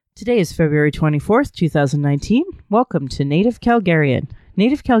Today is February 24th, 2019. Welcome to Native Calgarian.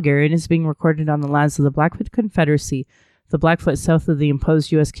 Native Calgarian is being recorded on the lands of the Blackfoot Confederacy. The Blackfoot south of the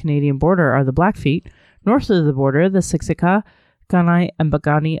imposed U.S.-Canadian border are the Blackfeet. North of the border, the Siksika, Kainai, and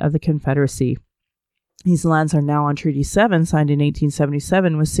Piikani of the Confederacy. These lands are now on Treaty 7, signed in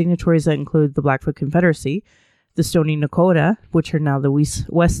 1877, with signatories that include the Blackfoot Confederacy, the Stoney Nakoda, which are now the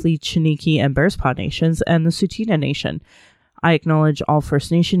Wesley, Chiniki, and Bearspaw Nations, and the Tsuut'ina Nation. I acknowledge all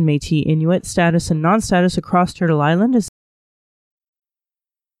First Nation, Métis, Inuit status and non-status across Turtle Island as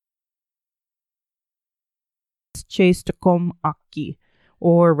Chestakom Aki,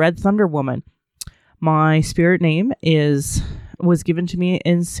 or Red Thunder Woman. My spirit name was given to me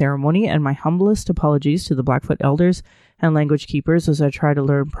in ceremony, and my humblest apologies to the Blackfoot elders and language keepers as I try to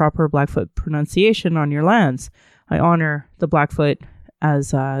learn proper Blackfoot pronunciation on your lands. I honor the Blackfoot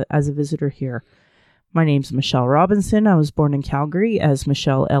as a visitor here. My name's Michelle Robinson. I was born in Calgary as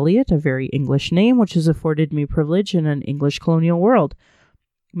Michelle Elliott, a very English name, which has afforded me privilege in an English colonial world.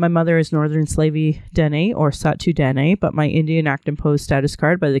 My mother is Northern Slavey Dene, or Sahtu Dene, but my Indian Act imposed status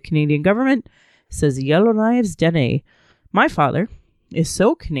card by the Canadian government says Yellowknives Dene. My father is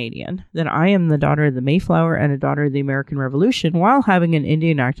so Canadian that I am the daughter of the Mayflower and a daughter of the American Revolution while having an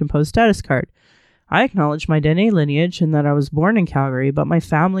Indian Act imposed status card. I acknowledge my Dene lineage and that I was born in Calgary, but my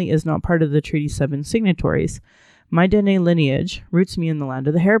family is not part of the Treaty 7 signatories. My Dene lineage roots me in the land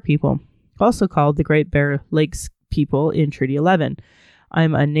of the Hare people, also called the Great Bear Lakes people in Treaty 11.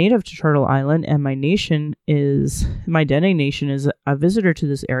 I'm a native to Turtle Island, and my Dene Nation is a visitor to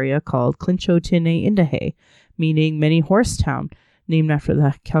this area called Clinchotine Indahe, meaning many horse town, named after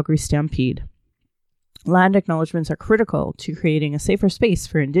the Calgary Stampede. Land acknowledgements are critical to creating a safer space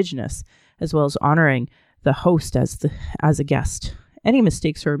for Indigenous, as well as honoring the host as a guest. Any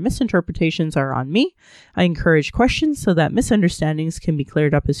mistakes or misinterpretations are on me. I encourage questions so that misunderstandings can be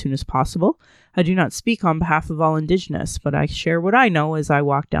cleared up as soon as possible. I do not speak on behalf of all Indigenous, but I share what I know as I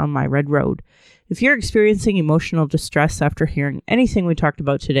walk down my red road. If you're experiencing emotional distress after hearing anything we talked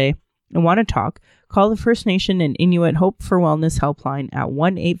about today and want to talk, call the First Nation and Inuit Hope for Wellness helpline at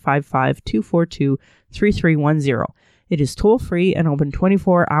 1-855-242-3310. It is toll-free and open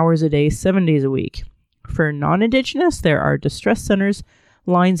 24 hours a day, 7 days a week. For non-Indigenous, there are distress centers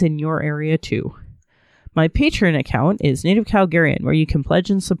lines in your area too. My Patreon account is Native Calgarian, where you can pledge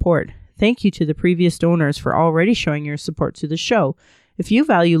and support. Thank you to the previous donors for already showing your support to the show. If you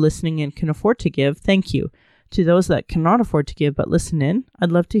value listening and can afford to give, thank you. To those that cannot afford to give but listen in,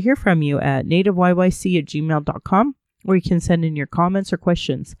 I'd love to hear from you at nativeyyc@gmail.com, where you can send in your comments or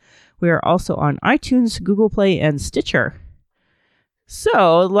questions. We are also on iTunes, Google Play, and Stitcher.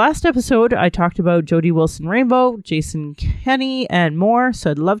 So, last episode, I talked about Jody Wilson Rainbow, Jason Kenney, and more, so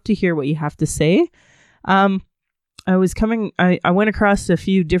I'd love to hear what you have to say. I went across a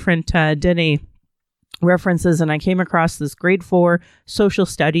few different Dene references, and I came across this grade 4 social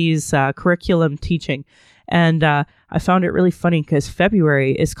studies curriculum teaching. And I found it really funny because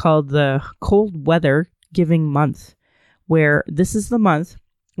February is called the Cold Weather Giving Month, where this is the month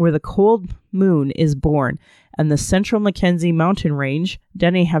where the cold moon is born. And the central Mackenzie mountain range,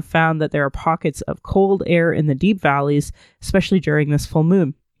 Dene have found that there are pockets of cold air in the deep valleys, especially during this full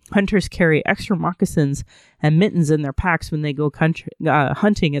moon. Hunters carry extra moccasins and mittens in their packs when they go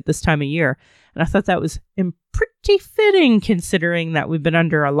hunting at this time of year. And I thought that was pretty fitting considering that we've been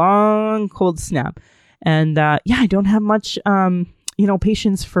under a long cold snap. And I don't have much,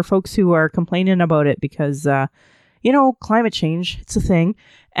 patience for folks who are complaining about it because, climate change, it's a thing.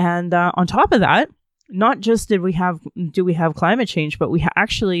 And on top of that, not just do we have climate change, but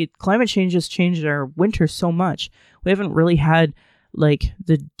climate change has changed our winter so much. We haven't really had like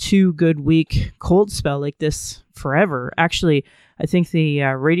the 2 good week cold spell like this forever. Actually, I think the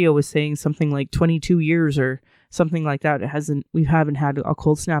radio was saying something like 22 years or something like that. We haven't had a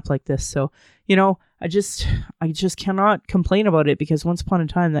cold snap like this. So, I just cannot complain about it because once upon a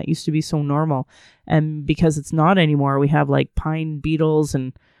time that used to be so normal. And because it's not anymore, we have like pine beetles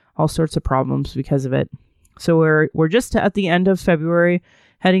and all sorts of problems because of it. So we're just at the end of February,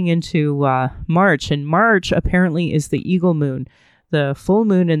 heading into March. And March apparently is the eagle moon. The full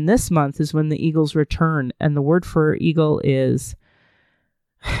moon in this month is when the eagles return. And the word for eagle is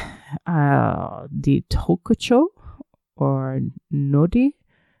the Tokucho or Nodi.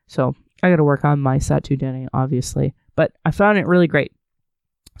 So I got to work on my Sahtu Dene, obviously, but I found it really great.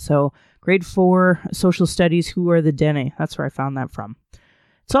 So grade 4 social studies, who are the Dene? That's where I found that from.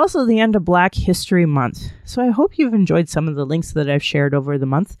 It's also the end of Black History Month. So I hope you've enjoyed some of the links that I've shared over the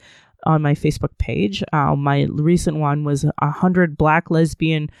month. on my Facebook page. My recent one was 100 Black,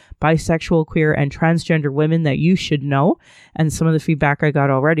 lesbian, bisexual, queer, and transgender women that you should know. And some of the feedback I got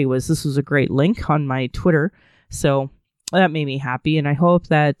already was this was a great link on my Twitter. So that made me happy. And I hope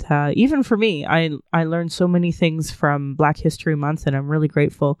that even for me, I learned so many things from Black History Month, and I'm really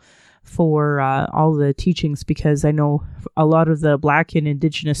grateful for all the teachings, because I know a lot of the Black and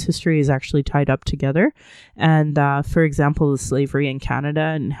Indigenous history is actually tied up together. And for example, the slavery in Canada,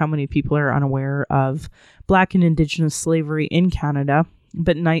 and how many people are unaware of Black and Indigenous slavery in Canada,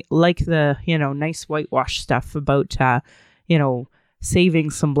 but like the, nice whitewash stuff about, saving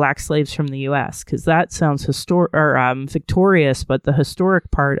some Black slaves from the U.S., because that sounds victorious, but the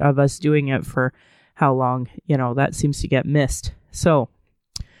historic part of us doing it for how long, that seems to get missed. So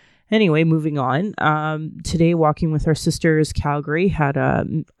anyway, moving on. Today, Walking with Our Sisters Calgary had a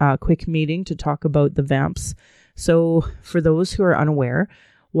quick meeting to talk about the VAMPs. So for those who are unaware,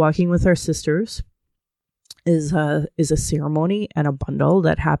 Walking with Our Sisters is a ceremony and a bundle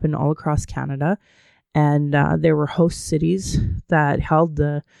that happened all across Canada. And there were host cities that held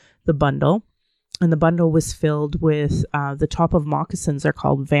the bundle. And the bundle was filled with the top of moccasins are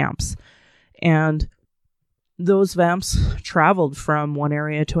called VAMPs. And those VAMPs traveled from one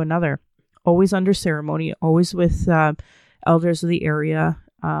area to another, always under ceremony, always with elders of the area,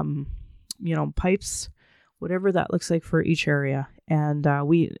 pipes, whatever that looks like for each area. And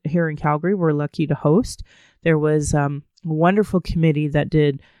we here in Calgary, we're lucky to host. There was a wonderful committee that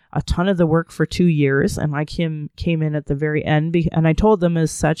did a ton of the work for 2 years, and I came in at the very end, and I told them as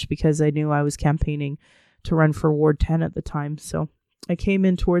such because I knew I was campaigning to run for Ward 10 at the time. So I came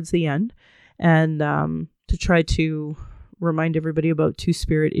in towards the end, and to try to remind everybody about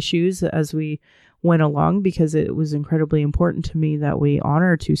Two-Spirit issues as we went along, because it was incredibly important to me that we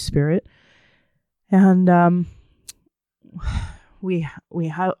honor Two-Spirit. And we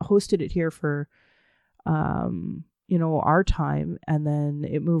hosted it here for our time, and then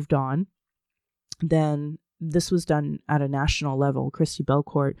it moved on. Then this was done at a national level. Christy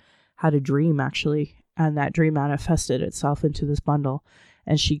Belcourt had a dream, actually, and that dream manifested itself into this bundle.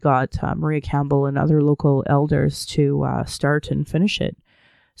 And she got Maria Campbell and other local elders to start and finish it.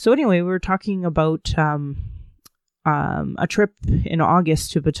 So anyway, we were talking about a trip in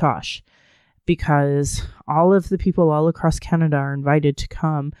August to Batoche, because all of the people all across Canada are invited to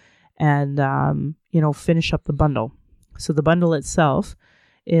come and, finish up the bundle. So the bundle itself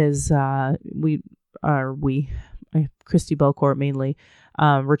is, Christy Belcourt mainly,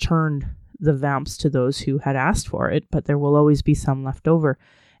 returned the VAMPs to those who had asked for it, but there will always be some left over.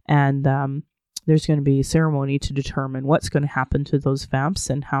 And there's going to be a ceremony to determine what's going to happen to those VAMPs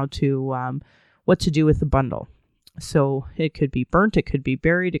and how to, what to do with the bundle. So it could be burnt, it could be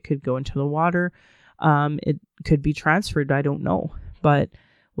buried, it could go into the water, it could be transferred, I don't know. But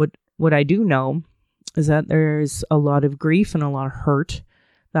what I do know is that there's a lot of grief and a lot of hurt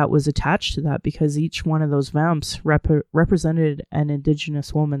that was attached to that, because each one of those VAMPs represented an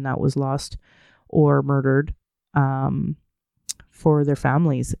Indigenous woman that was lost or murdered for their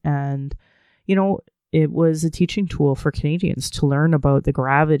families. And, it was a teaching tool for Canadians to learn about the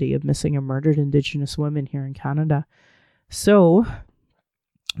gravity of missing and murdered Indigenous women here in Canada. So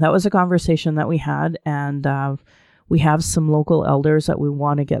that was a conversation that we had, and we have some local elders that we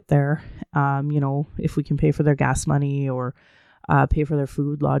want to get there, if we can pay for their gas money or pay for their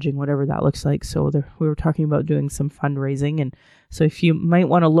food, lodging, whatever that looks like. So we were talking about doing some fundraising. And so if you might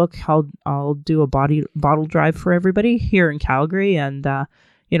want to look, I'll do a bottle drive for everybody here in Calgary, and,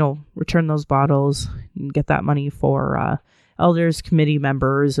 return those bottles and get that money for elders, committee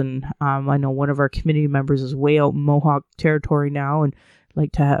members. And I know one of our committee members is way out in Mohawk territory now and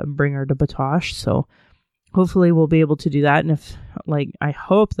like to bring her to Batoche. So hopefully we'll be able to do that. And I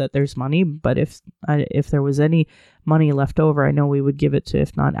hope that there's money, but if there was any money left over, I know we would give it to,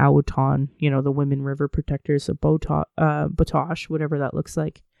 if not Awuton, the Women River Protectors of Batoche, whatever that looks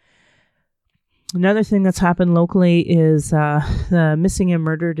like. Another thing that's happened locally is the missing and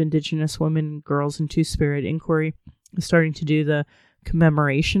murdered Indigenous women, girls, and Two-Spirit inquiry is starting to do the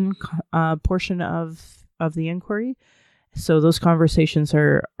commemoration portion of the inquiry. So those conversations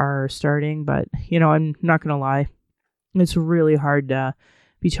are starting, but, I'm not going to lie. It's really hard to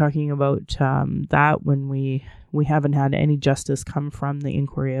be talking about that when we haven't had any justice come from the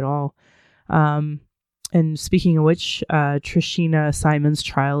inquiry at all. And speaking of which, Trishina Simon's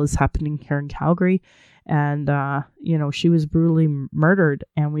trial is happening here in Calgary. And, she was brutally murdered.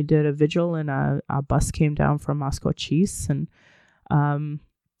 And we did a vigil, and a bus came down from Maskwacis. And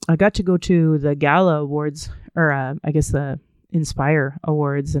I got to go to the Gala Awards, or I guess the Inspire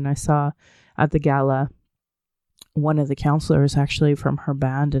Awards. And I saw at the Gala one of the counselors actually from her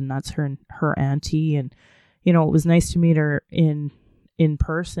band, and that's her auntie. And, it was nice to meet her in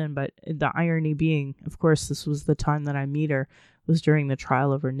person, but the irony being, of course, this was the time that I meet her, was during the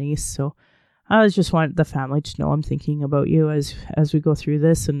trial of her niece. So I just want the family to know I'm thinking about you as we go through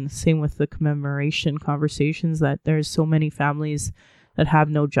this. And same with the commemoration conversations, that there's so many families that have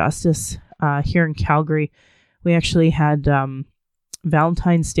no justice. Here in Calgary, we actually had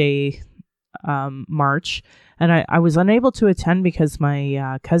Valentine's Day march, and I was unable to attend because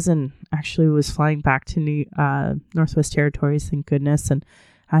my cousin actually was flying back to Northwest Territories, thank goodness, and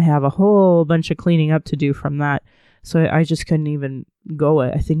I have a whole bunch of cleaning up to do from that, so I just couldn't even go.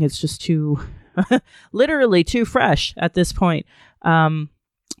 I think it's just too literally too fresh at this point.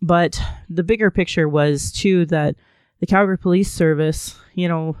 But the bigger picture was too that the Calgary Police Service,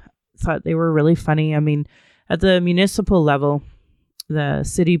 thought they were really funny. I mean, at the municipal level, the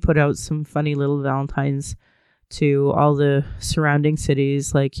city put out some funny little Valentines to all the surrounding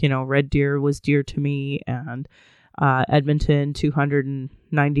cities, like, Red Deer was dear to me, and Edmonton,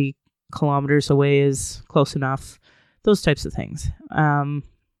 290 kilometers away is close enough, those types of things.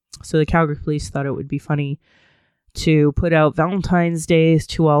 So the Calgary Police thought it would be funny to put out Valentine's Days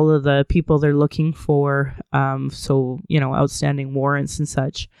to all of the people they're looking for, outstanding warrants and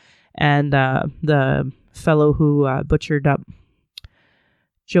such. And the fellow who butchered up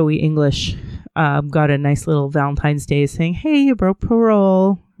Joey English got a nice little Valentine's Day saying, "Hey, you broke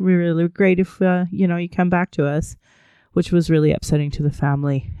parole. We're really great if you come back to us," which was really upsetting to the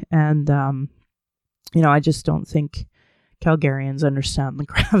family. And I just don't think Calgarians understand the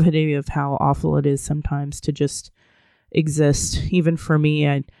gravity of how awful it is sometimes to just exist. Even for me,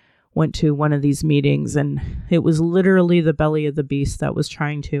 I went to one of these meetings, and it was literally the belly of the beast that was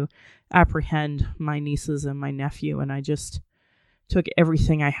trying to apprehend my nieces and my nephew, and I just took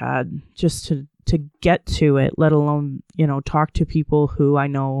everything I had just to get to it, let alone, talk to people who I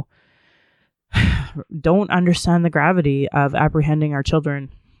know don't understand the gravity of apprehending our children.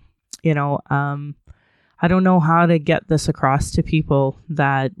 I don't know how to get this across to people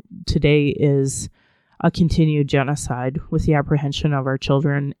that today is a continued genocide with the apprehension of our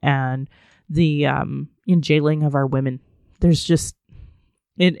children and the jailing of our women. There's just,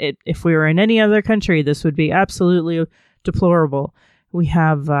 if we were in any other country, this would be absolutely deplorable. We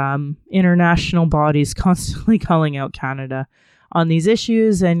have international bodies constantly calling out Canada on these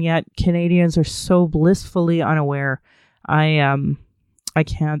issues, and yet Canadians are so blissfully unaware. I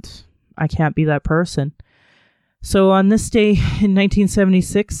can't be that person. So on this day in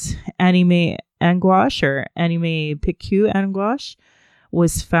 1976, Annie Mae Anguash, or Annie Mae Picu Anguash,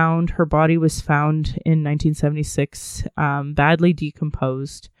 was found. Her body was found in 1976, badly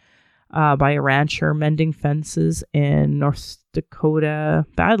decomposed, by a rancher mending fences in North Dakota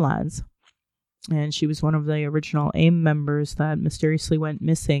Badlands. And she was one of the original AIM members that mysteriously went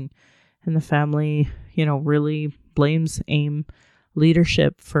missing. And the family, really blames AIM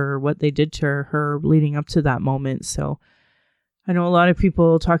leadership for what they did to her leading up to that moment. So I know a lot of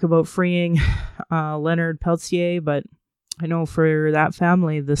people talk about freeing Leonard Peltier, but I know for that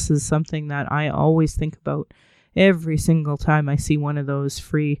family, this is something that I always think about every single time I see one of those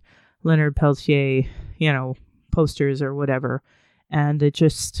free Leonard Peltier, posters or whatever. And it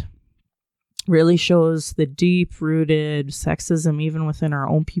just really shows the deep-rooted sexism even within our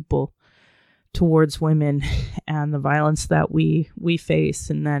own people towards women and the violence that we face.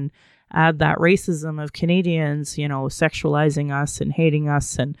 And then add that racism of Canadians, sexualizing us and hating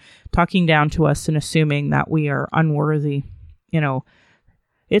us and talking down to us and assuming that we are unworthy.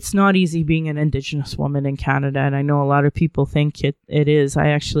 It's not easy being an Indigenous woman in Canada, and I know a lot of people think it is. I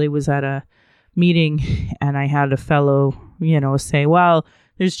actually was at a meeting and I had a fellow, say, well,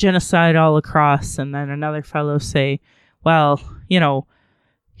 there's genocide all across, and then another fellow say, well,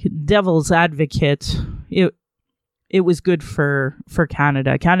 devil's advocate, it was good for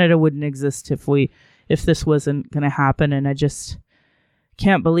Canada. Canada wouldn't exist if this wasn't going to happen. And I just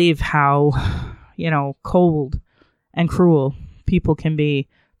can't believe how, cold and cruel people can be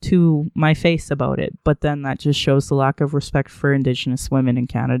to my face about it. But then that just shows the lack of respect for Indigenous women in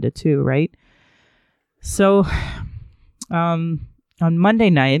Canada too, right? So, on Monday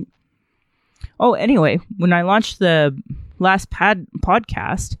night, when I launched the last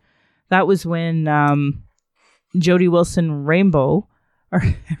podcast, that was when Jody Wilson Rainbow,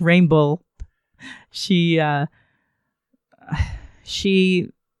 she had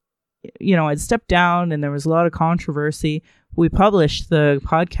stepped down and there was a lot of controversy. We published the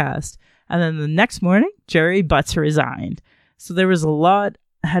podcast, and then the next morning, Jerry Butts resigned. So there was a lot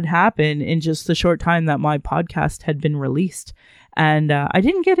had happened in just the short time that my podcast had been released. And I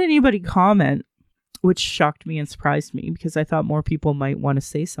didn't get anybody comment which shocked me and surprised me because I thought more people might want to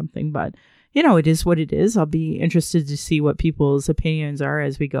say something. But, you know, it is what it is. I'll be interested to see what people's opinions are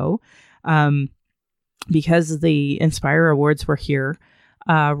as we go. Because the Inspire Awards were here,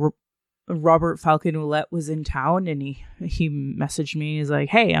 Robert Falcon Ouellette was in town, and he messaged me. He's like,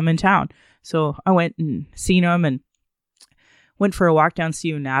 "Hey, I'm in town." So I went and seen him and went for a walk down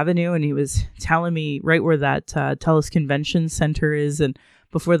Seaton Avenue, and he was telling me right where that TELUS Convention Center is, and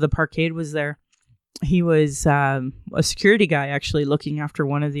before the Parkade was there. He was a security guy actually looking after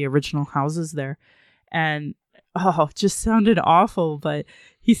one of the original houses there. And it just sounded awful, but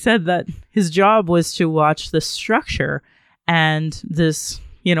he said that his job was to watch the structure, and this,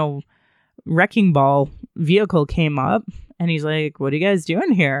 you know, wrecking ball vehicle came up, and he's like, "What are you guys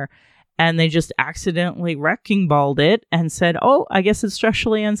doing here?" And they just accidentally wrecking balled it and said, "Oh, I guess it's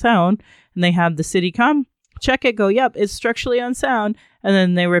structurally unsound." And they had the city come check it, go, "Yep, it's structurally unsound." And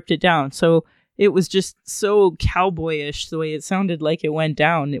then they ripped it down. So it was just so cowboyish the way it sounded like it went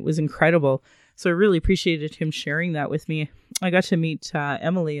down. It was incredible. So I really appreciated him sharing that with me. I got to meet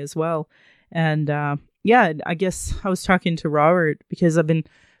Emily as well. And yeah, I guess I was talking to Robert because I've been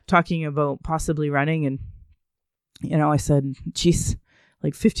talking about possibly running. And, you know, I said, geez,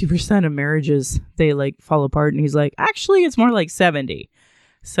 like 50% of marriages, they like fall apart. And he's like, actually, it's more like 70.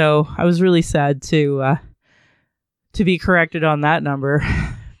 So I was really sad to be corrected on that number.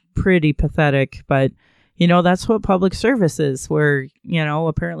 Pretty pathetic, but you know, that's what public service is, where, you know,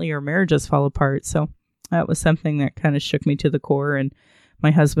 apparently your marriages fall apart. So that was something that kind of shook me to the core. And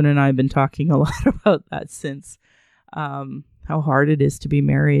my husband and I have been talking a lot about that since, how hard it is to be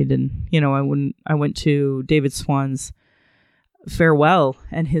married. And, you know, I went to David Swan's farewell,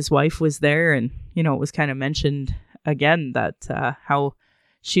 and his wife was there, and, you know, it was kind of mentioned again that how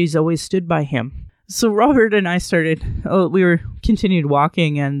she's always stood by him. So Robert and I continued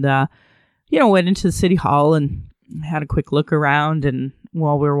walking, and, you know, went into the city hall and had a quick look around. And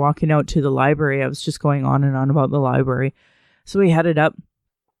while we were walking out to the library, I was just going on and on about the library. So we headed up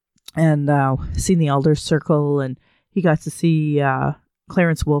and seen the Elders Circle, and he got to see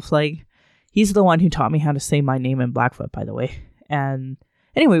Clarence Wolfleg. He's the one who taught me how to say my name in Blackfoot, by the way. And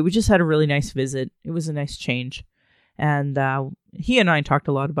anyway, we just had a really nice visit. It was a nice change. And he and I talked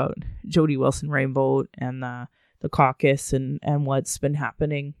a lot about Jody Wilson-Raybould and the caucus and what's been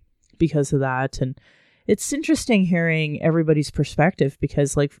happening because of that. And it's interesting hearing everybody's perspective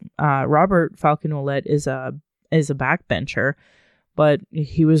because, like, Robert Falcon Ouellette is a backbencher, but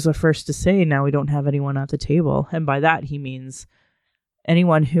he was the first to say, now we don't have anyone at the table. And by that, he means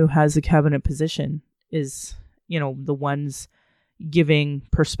anyone who has a cabinet position is, you know, the ones giving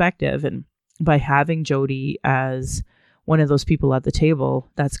perspective. And by having Jody as one of those people at the table,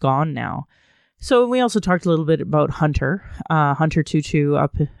 that's gone now. So we also talked a little bit about Hunter Tootoo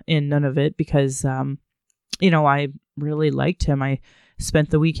up in Nunavut because, you know, I really liked him. I spent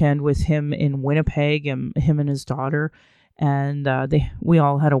the weekend with him in Winnipeg, and him and his daughter, and we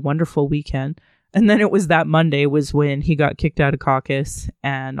all had a wonderful weekend. And then it was that Monday was when he got kicked out of caucus,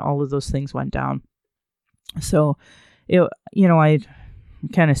 and all of those things went down. So, you know, I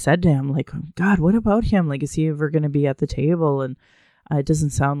kind of said to him, like, God, what about him? Like, is he ever going to be at the table? And it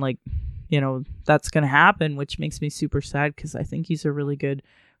doesn't sound like, you know, that's going to happen, which makes me super sad because I think he's a really good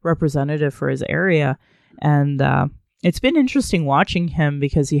representative for his area. And it's been interesting watching him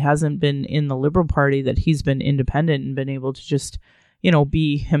because he hasn't been in the Liberal Party, that he's been independent and been able to just, you know,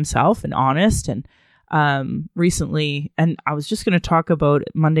 be himself and honest. And recently, and I was just going to talk about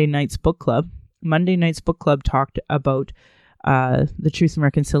Monday Night's Book Club. Monday Night's Book Club talked about the Truth and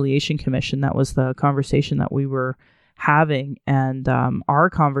Reconciliation Commission. That was the conversation that we were having. And our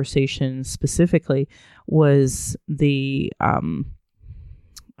conversation specifically was the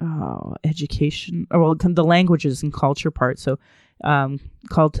education, the languages and culture part. So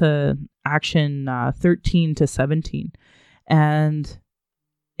call to action 13 to 17. And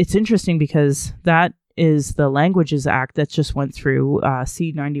it's interesting because that is the Languages Act that just went through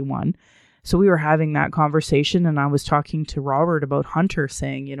C-91. So we were having that conversation, and I was talking to Robert about Hunter,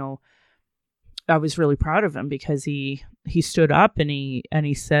 saying, you know, I was really proud of him because he stood up and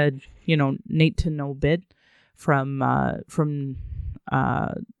he said, you know, Nate to no bid from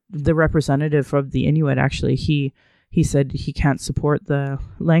the representative of the Inuit. Actually, he said he can't support the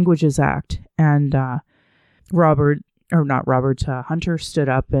Languages Act, and Hunter stood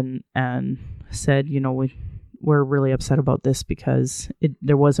up and said, you know, we're really upset about this because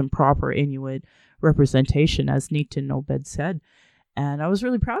there wasn't proper Inuit representation, as Nitin Nobed said. And I was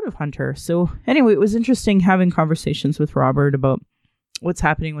really proud of Hunter. So anyway, it was interesting having conversations with Robert about what's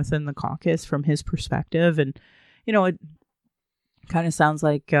happening within the caucus from his perspective. And, you know, it kind of sounds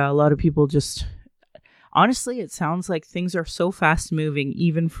like a lot of people just honestly, it sounds like things are so fast moving,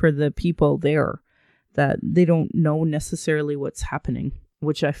 even for the people there, that they don't know necessarily what's happening,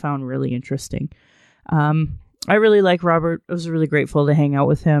 which I found really interesting. I really like Robert. I was really grateful to hang out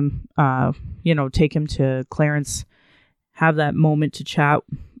with him, take him to Clarence, have that moment to chat.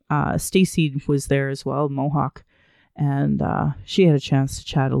 Stacy was there as well, Mohawk, and she had a chance to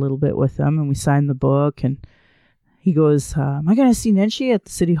chat a little bit with him, and we signed the book. And he goes, am I going to see Nenshi at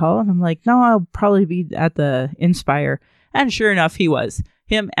the City Hall? And I'm like, no, I'll probably be at the Inspire. And sure enough, he was.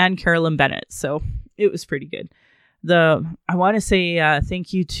 Him and Carolyn Bennett. So it was pretty good. I want to say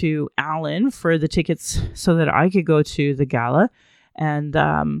thank you to Alan for the tickets so that I could go to the gala. And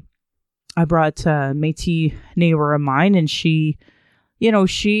I brought a Métis neighbor of mine, and she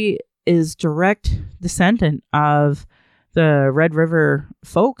is direct descendant of the Red River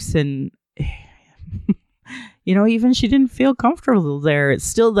folks. And, even she didn't feel comfortable there. It's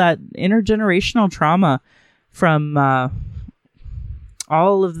still that intergenerational trauma from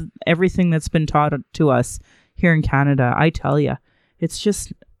all of everything that's been taught to us here in Canada. I tell you, it's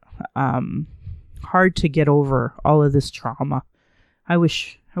just hard to get over all of this trauma. I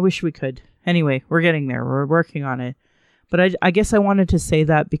wish we could. Anyway, we're getting there. We're working on it. But I guess I wanted to say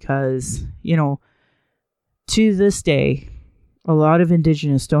that because, to this day, a lot of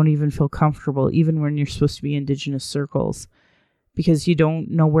Indigenous don't even feel comfortable, even when you're supposed to be Indigenous circles, because you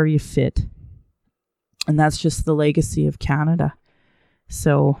don't know where you fit. And that's just the legacy of Canada.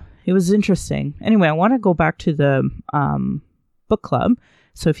 So it was interesting. Anyway, I want to go back to the book club.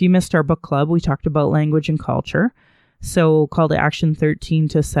 So if you missed our book club, we talked about language and culture. So call to action 13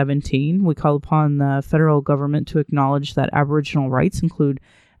 to 17. We call upon the federal government to acknowledge that Aboriginal rights include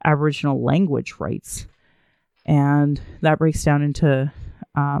Aboriginal language rights. And that breaks down into,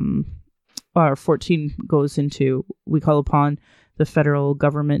 14 goes into, we call upon the federal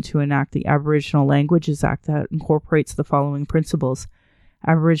government to enact the Aboriginal Languages Act that incorporates the following principles.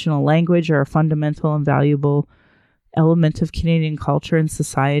 Aboriginal language are a fundamental and valuable element of Canadian culture and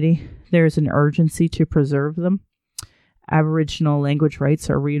society. There is an urgency to preserve them. Aboriginal language rights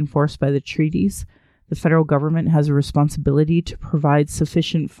are reinforced by the treaties. The federal government has a responsibility to provide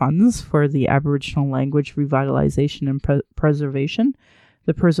sufficient funds for the Aboriginal language revitalization and preservation.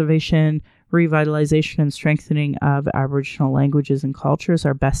 The preservation, revitalization, and strengthening of Aboriginal languages and cultures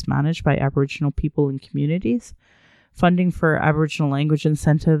are best managed by Aboriginal people and communities. Funding for Aboriginal language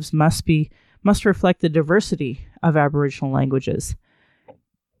incentives must reflect the diversity of Aboriginal languages.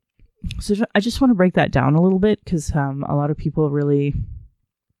 So I just want to break that down a little bit, because a lot of people really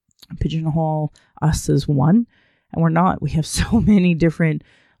pigeonhole us as one, and we're not. We have so many different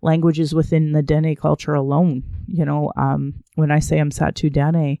languages within the Dene culture alone. When I say I'm Satu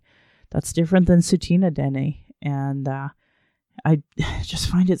Dene, that's different than Tsuut'ina Dene, and I just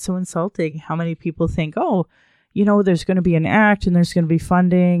find it so insulting how many people think, there's going to be an act and there's going to be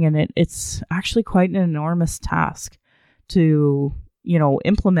funding, and it's actually quite an enormous task to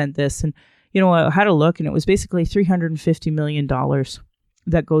implement this. And I had a look, and it was basically $350 million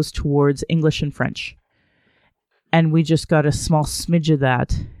that goes towards English and French. And we just got a small smidge of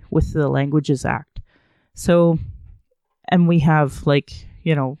that with the Languages Act. So, and we have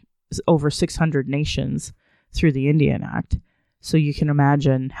over 600 nations through the Indian Act. So you can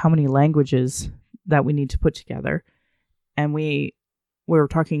imagine how many languages that we need to put together. And we were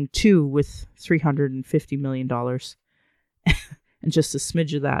talking 2 with $350 million. And just a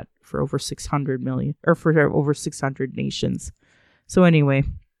smidge of that for over 600 million, or for over 600 nations. So anyway,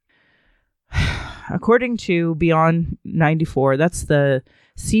 according to Beyond 94, that's the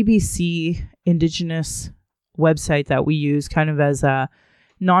CBC Indigenous website that we use kind of as a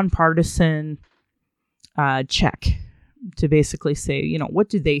nonpartisan check to basically say, what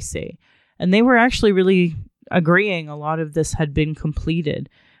do they say? And they were actually really agreeing a lot of this had been completed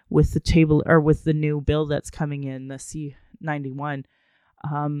with the table, or with the new bill that's coming in, the C91.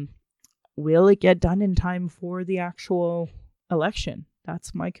 Will it get done in time for the actual election?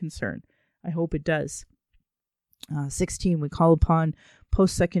 That's my concern. I hope it does. 16, we call upon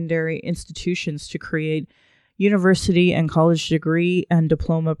post-secondary institutions to create university and college degree and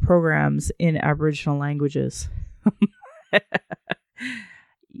diploma programs in Aboriginal languages.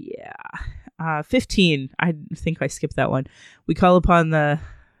 Yeah. 15, I think I skipped that one. We call upon the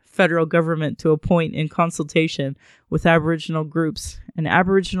federal government to appoint, in consultation with Aboriginal groups, an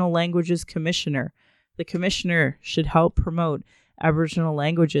Aboriginal Languages Commissioner. The commissioner should help promote Aboriginal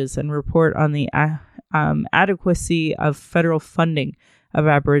languages and report on the adequacy of federal funding of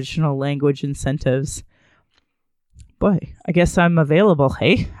Aboriginal language incentives. Boy, I guess I'm available,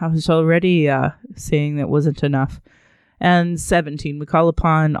 hey? I was already saying that wasn't enough. And 17, we call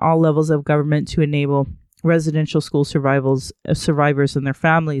upon all levels of government to enable residential school survivors and their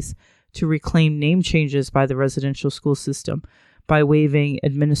families to reclaim name changes by the residential school system by waiving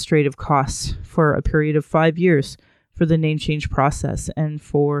administrative costs for a period of 5 years for the name change process and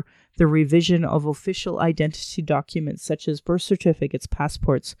for the revision of official identity documents such as birth certificates,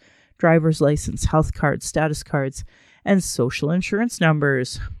 passports, driver's license, health cards, status cards, and social insurance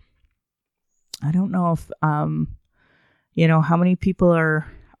numbers. I don't know if, how many people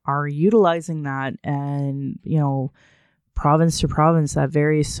are utilizing that, and, province to province, that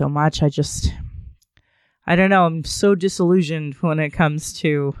varies so much. I don't know. I'm so disillusioned when it comes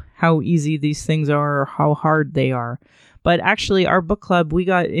to how easy these things are or how hard they are. But actually, our book club, we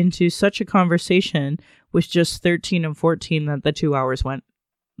got into such a conversation with just 13 and 14 that the 2 hours went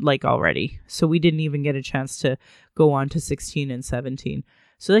already. So we didn't even get a chance to go on to 16 and 17.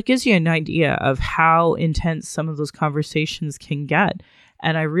 So that gives you an idea of how intense some of those conversations can get.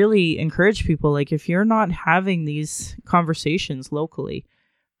 And I really encourage people, if you're not having these conversations locally,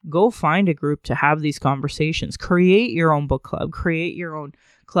 go find a group to have these conversations. Create your own book club. Create your own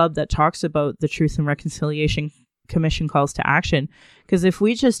club that talks about the Truth and Reconciliation Commission calls to action. Because if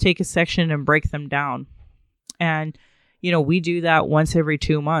we just take a section and break them down, and, we do that once every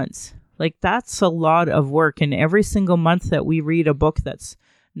 2 months, that's a lot of work. And every single month that we read a book that's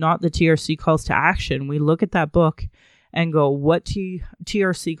not the TRC calls to action, we look at that book and go, what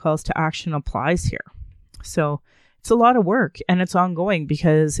TRC calls to action applies here? So it's a lot of work, and it's ongoing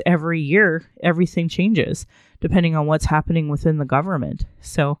because every year everything changes depending on what's happening within the government.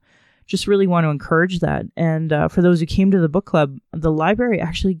 So just really want to encourage that. And for those who came to the book club, the library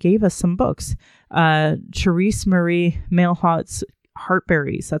actually gave us some books. Therese Marie Mailhot's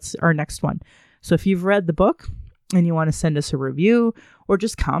Heartberries, that's our next one. So if you've read the book and you want to send us a review or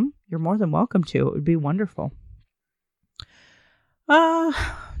just come, you're more than welcome to. It would be wonderful.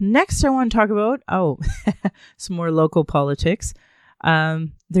 Next I want to talk about, some more local politics.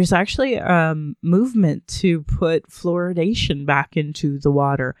 There's actually a movement to put fluoridation back into the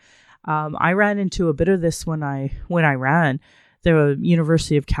water. I ran into a bit of this when I ran. The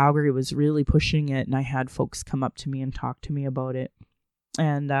University of Calgary was really pushing it, and I had folks come up to me and talk to me about it.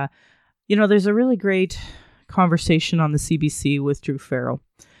 And, there's a really great conversation on the CBC with Drew Farrell.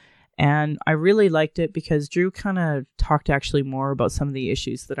 And I really liked it because Drew kind of talked actually more about some of the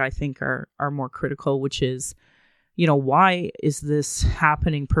issues that I think are more critical, which is, why is this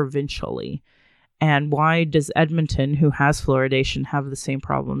happening provincially? And why does Edmonton, who has fluoridation, have the same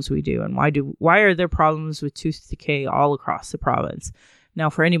problems we do? And why are there problems with tooth decay all across the province? Now,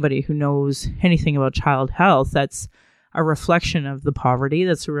 for anybody who knows anything about child health, that's a reflection of the poverty.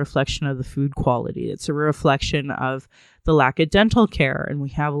 That's a reflection of the food quality. It's a reflection of the lack of dental care. And we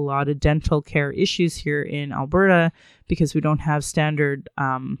have a lot of dental care issues here in Alberta because we don't have standard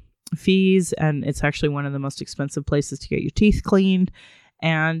fees. And it's actually one of the most expensive places to get your teeth cleaned.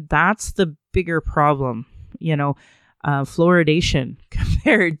 And that's the bigger problem, fluoridation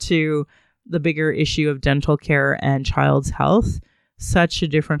compared to the bigger issue of dental care and child's health. Such a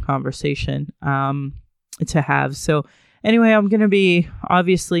different conversation to have. So anyway, I'm going to be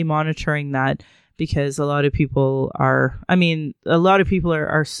obviously monitoring that because a lot of people are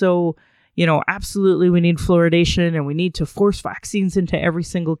so, absolutely we need fluoridation and we need to force vaccines into every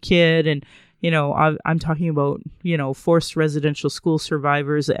single kid. And, I'm talking about, forced residential school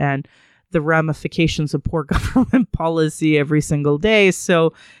survivors and the ramifications of poor government policy every single day.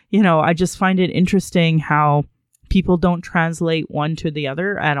 So, I just find it interesting how people don't translate one to the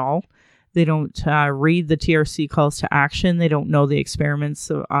other at all. They don't read the TRC calls to action. They don't know the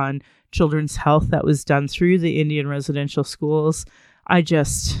experiments on children's health that was done through the Indian residential schools. I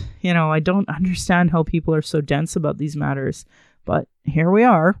just, I don't understand how people are so dense about these matters, but here we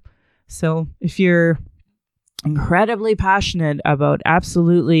are. So if you're incredibly passionate about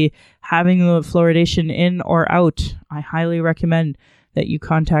absolutely having the fluoridation in or out, I highly recommend that you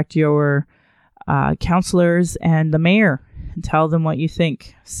contact your counselors and the mayor and tell them what you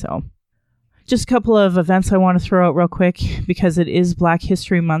think. So just a couple of events I want to throw out real quick because it is Black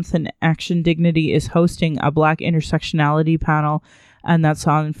History Month and Action Dignity is hosting a Black Intersectionality panel, and that's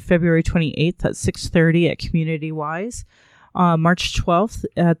on February 28th at 6:30 at Community Wise. March 12th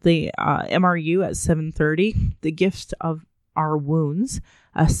at the MRU at 7:30, The Gift of Our Wounds,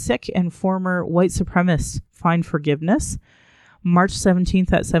 a sick and former white supremacist find forgiveness. March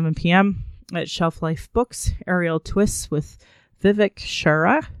 17th at 7 p.m. at Shelf Life Books, Aerial Twists with Vivek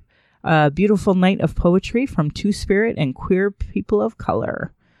Shara. A beautiful night of poetry from Two-Spirit and queer people of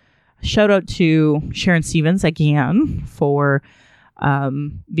color. Shout out to Sharon Stevens again for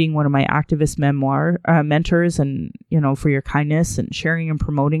being one of my activist mentors, and, for your kindness and sharing and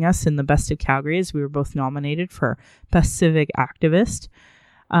promoting us in the Best of Calgary, as we were both nominated for Best Civic Activist.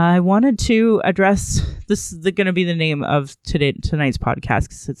 I wanted to address, this is going to be the name of tonight's podcast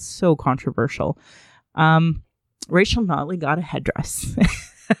because it's so controversial. Rachel Notley got a headdress.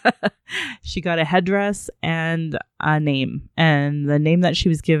 She got a headdress and a name. And the name that she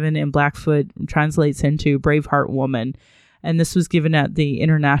was given in Blackfoot translates into Braveheart Woman. And this was given at the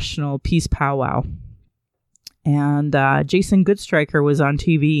International Peace Powwow. And Jason Goodstriker was on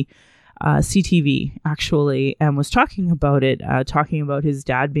TV, CTV actually, and was talking about it, talking about his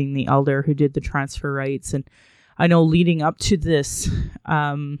dad being the elder who did the transfer rites. And I know leading up to this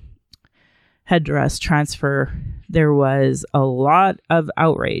headdress transfer, there was a lot of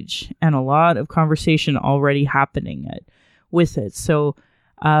outrage and a lot of conversation already happening with it. So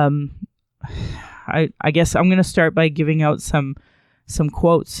I guess I'm going to start by giving out some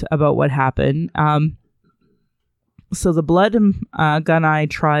quotes about what happened. So the Blood and Gunai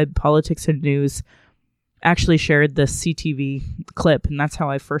Tribe Politics and News actually shared the CTV clip, and that's how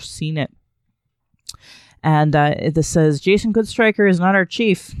I first seen it. And this says, Jason Goodstriker is not our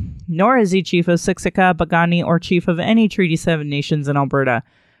chief, nor is he chief of Siksika, Piikani, or chief of any Treaty 7 nations in Alberta.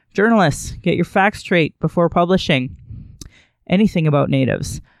 Journalists, get your facts straight before publishing anything about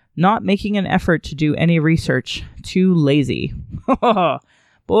Natives. Not making an effort to do any research. Too lazy.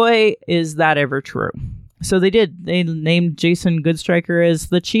 Boy, is that ever true. So they did. They named Jason Goodstriker as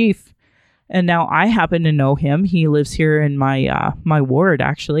the chief. And now I happen to know him. He lives here in my ward,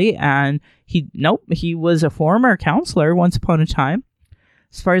 actually. And he was a former councillor once upon a time.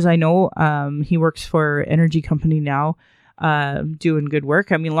 As far as I know, he works for an energy company now, doing good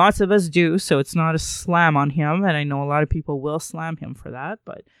work. I mean, lots of us do, so it's not a slam on him. And I know a lot of people will slam him for that,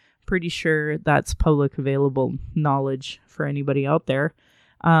 but pretty sure that's public available knowledge for anybody out there.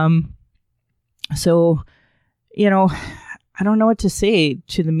 So, I don't know what to say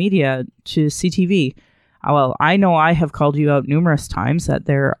to the media, to CTV. Well, I know I have called you out numerous times that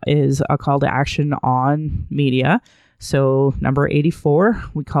there is a call to action on media. So number 84,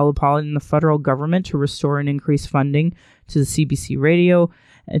 we call upon the federal government to restore and increase funding to the CBC radio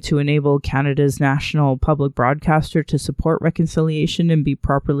and to enable Canada's national public broadcaster to support reconciliation and be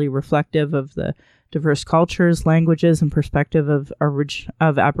properly reflective of the diverse cultures, languages, and perspective of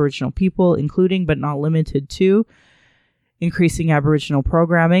Aboriginal people, including but not limited to increasing Aboriginal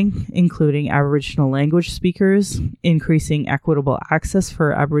programming, including Aboriginal language speakers, increasing equitable access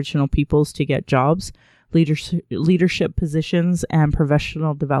for Aboriginal peoples to get jobs, leadership positions, and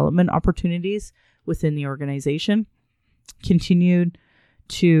professional development opportunities within the organization, continued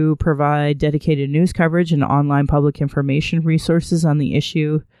to provide dedicated news coverage and online public information resources on the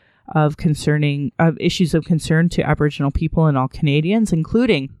issues of concern to Aboriginal people and all Canadians,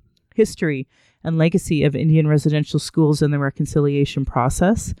 including history and legacy of Indian residential schools in the reconciliation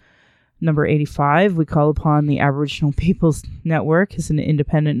process. Number 85, we call upon the Aboriginal Peoples Network as an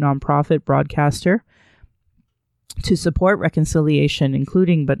independent nonprofit broadcaster to support reconciliation,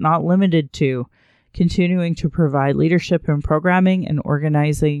 including but not limited to continuing to provide leadership and programming and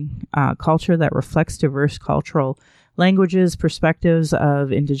organizing culture that reflects diverse cultural languages, perspectives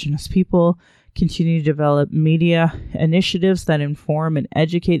of Indigenous people, continue to develop media initiatives that inform and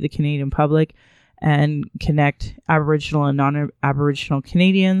educate the Canadian public and connect Aboriginal and non-Aboriginal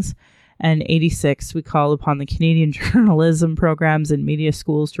Canadians. And 86, we call upon the Canadian journalism programs and media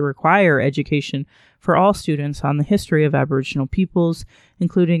schools to require education for all students on the history of Aboriginal peoples,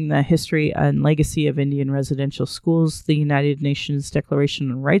 including the history and legacy of Indian residential schools, the United Nations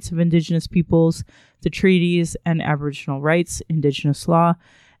Declaration on Rights of Indigenous Peoples, the treaties and Aboriginal rights, Indigenous law,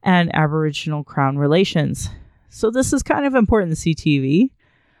 and Aboriginal Crown relations. So this is kind of important, CTV,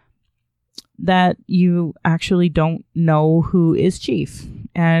 that you actually don't know who is chief.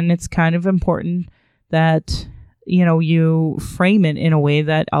 And it's kind of important that, you frame it in a way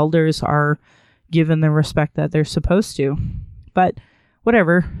that elders are given the respect that they're supposed to. But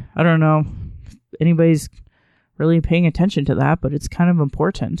whatever, I don't know if anybody's really paying attention to that, but it's kind of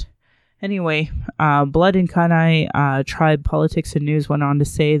important. Anyway, Blood and Gunai Tribe Politics and News went on to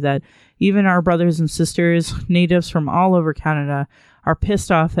say that even our brothers and sisters, natives from all over Canada, are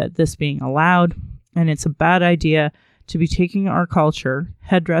pissed off at this being allowed, and it's a bad idea to be taking our culture,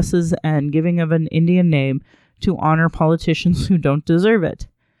 headdresses, and giving of an Indian name to honor politicians who don't deserve it.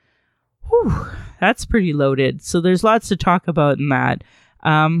 Whew, that's pretty loaded. So there's lots to talk about in that.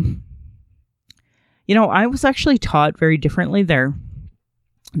 I was actually taught very differently there.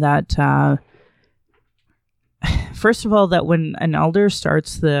 That, first of all, that when an elder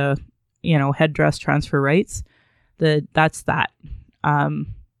starts the, headdress transfer rites, that's that.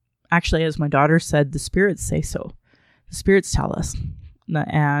 Actually, as my daughter said, the spirits say so. The spirits tell us.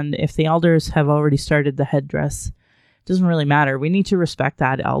 And if the elders have already started the headdress, it doesn't really matter. We need to respect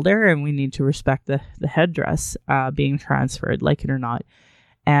that elder, and we need to respect the headdress being transferred, like it or not.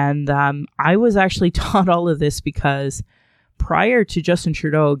 And I was actually taught all of this because prior to Justin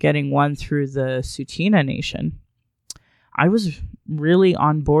Trudeau getting one through the Tsuut'ina Nation, I was really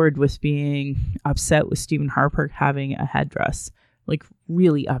on board with being upset with Stephen Harper having a headdress, like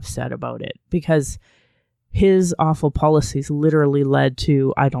really upset about it, because his awful policies literally led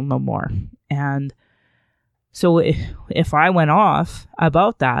to I don't know more. And so if I went off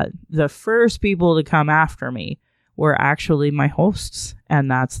about that, the first people to come after me were actually my hosts, and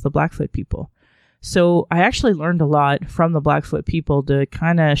that's the Blackfoot people. So I actually learned a lot from the Blackfoot people to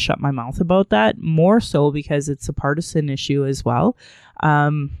kind of shut my mouth about that, more so because it's a partisan issue as well.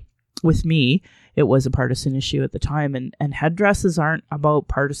 With me, it was a partisan issue at the time, and headdresses aren't about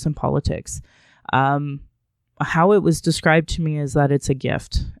partisan politics. How it was described to me is that it's a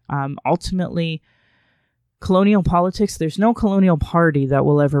gift. Ultimately, colonial politics, there's no colonial party that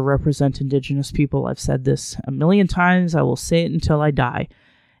will ever represent Indigenous people. I've said this a million times. I will say it until I die.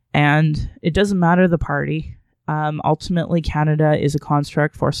 And it doesn't matter the party. Ultimately, Canada is a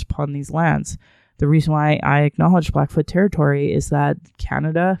construct forced upon these lands. The reason why I acknowledge Blackfoot territory is that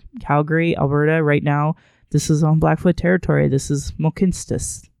Canada, Calgary, Alberta, right now, this is on Blackfoot territory. This is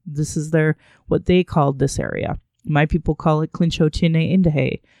Mohkinstsis. This is what they called this area. My people call it Clinchotine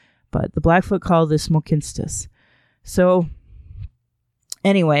Indahe, but the Blackfoot call this Mohkinstsis. So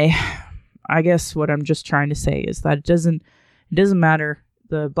anyway, I guess what I'm just trying to say is that it doesn't matter.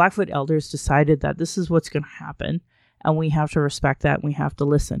 The Blackfoot elders decided that this is what's going to happen, and we have to respect that, and we have to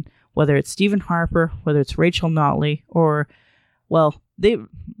listen. Whether it's Stephen Harper, whether it's Rachel Notley, or, well, the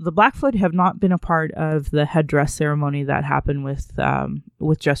Blackfoot have not been a part of the headdress ceremony that happened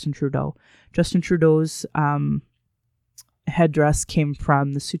with Justin Trudeau. Justin Trudeau's headdress came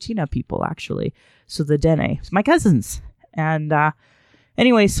from the Tsuut'ina people, actually. So the Dene, my cousins. And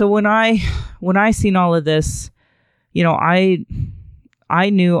anyway, so when I seen all of this, you know, I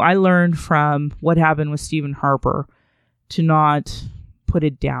learned from what happened with Stephen Harper to not put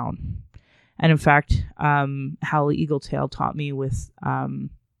it down. And in fact, Hal Eagletail taught me with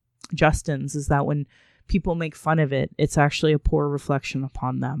Justin's is that when people make fun of it, it's actually a poor reflection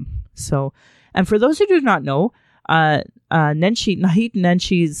upon them. So, and for those who do not know, Nahit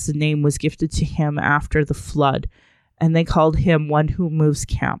Nenshi's name was gifted to him after the flood, and they called him One Who Moves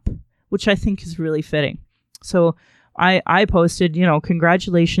Camp, which I think is really fitting. So I posted, you know,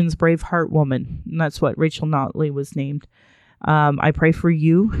 congratulations, brave heart woman. And that's what Rachel Notley was named. I pray for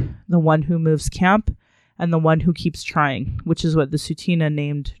you, the one who moves camp, and the one who keeps trying, which is what the Tsuut'ina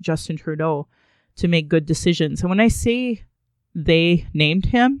named Justin Trudeau, to make good decisions. And when I say they named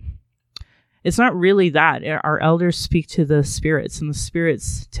him, it's not really that. Our elders speak to the spirits, and the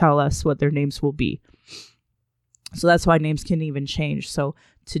spirits tell us what their names will be. So that's why names can even change. So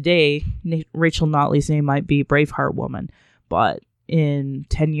today, Rachel Notley's name might be Braveheart Woman, but in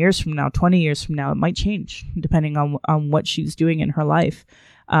 10 years from now, 20 years from now, it might change depending on what she's doing in her life.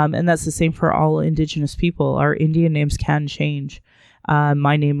 And that's the same for all Indigenous people. Our Indian names can change.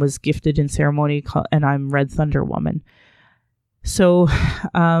 My name was gifted in ceremony, and I'm Red Thunder Woman. So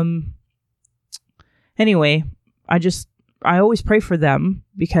anyway, I always pray for them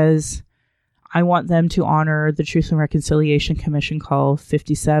because I want them to honor the Truth and Reconciliation Commission Call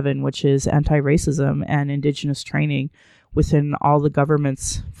 57, which is anti-racism and Indigenous training within all the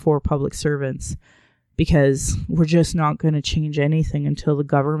governments for public servants, because we're just not going to change anything until the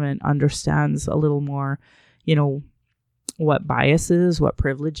government understands a little more, you know, what bias is, what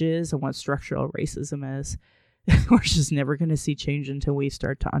privilege is, and what structural racism is. We're just never going to see change until we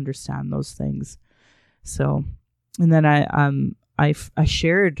start to understand those things. So, and then I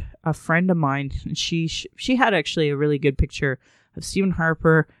shared a friend of mine, and she had actually a really good picture of Stephen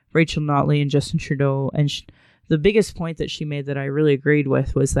Harper, Rachel Notley, and Justin Trudeau. And the biggest point that she made that I really agreed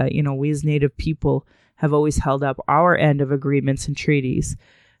with was that, you know, we as Native people have always held up our end of agreements and treaties.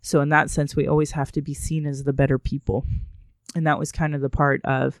 So in that sense, we always have to be seen as the better people. And that was kind of the part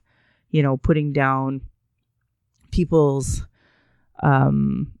of, you know, putting down people's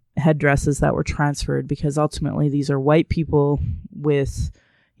headdresses that were transferred, because ultimately these are white people with,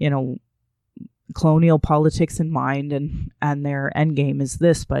 you know, colonial politics in mind, and their end game is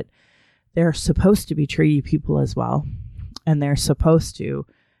this, but they're supposed to be treaty people as well, and they're supposed to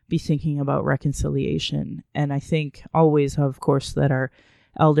be thinking about reconciliation. And I think always, of course, that our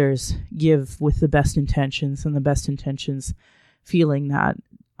elders give with the best intentions, and the best intentions feeling that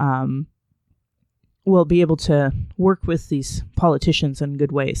will be able to work with these politicians in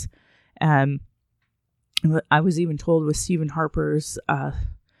good ways. I was even told with Stephen Harper's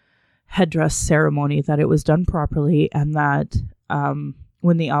headdress ceremony that it was done properly, and that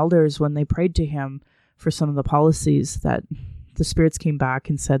when the elders, when they prayed to him for some of the policies, that the spirits came back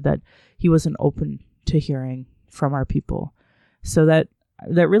and said that he wasn't open to hearing from our people. So that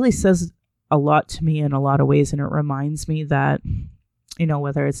really says a lot to me in a lot of ways, and it reminds me that, you know,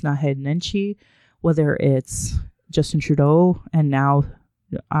 whether it's Naheed Nenshi, whether it's Justin Trudeau, and now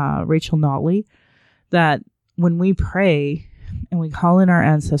Rachel Notley, that when we pray and we call in our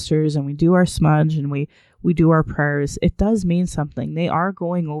ancestors and we do our smudge and we do our prayers, it does mean something. They are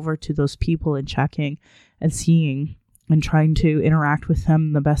going over to those people and checking and seeing and trying to interact with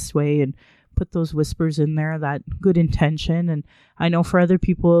them the best way and put those whispers in there, that good intention. And I know for other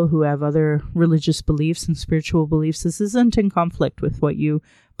people who have other religious beliefs and spiritual beliefs, this isn't in conflict with what you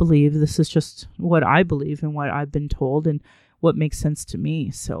believe. This is just what I believe and what I've been told and what makes sense to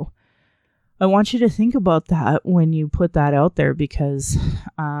me. So I want you to think about that when you put that out there, because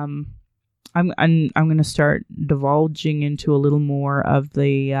I'm going to start divulging into a little more of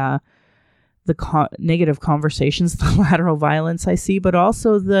the negative conversations, the lateral violence I see, but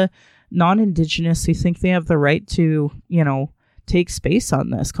also the non-Indigenous who think they have the right to, you know, take space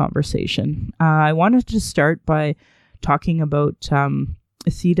on this conversation. I wanted to start by talking about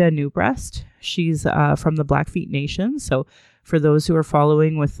Theda Newbreast. She's from the Blackfeet Nation. So for those who are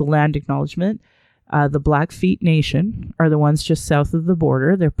following with the land acknowledgement, the Blackfeet Nation are the ones just south of the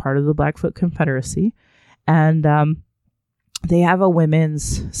border. They're part of the Blackfoot Confederacy. And they have a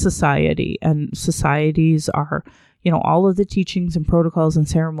women's society, and societies are, you know, all of the teachings and protocols and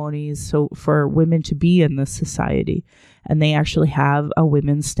ceremonies so for women to be in this society. And they actually have a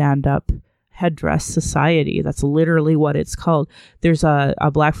women's stand-up headdress society. That's literally what it's called. There's a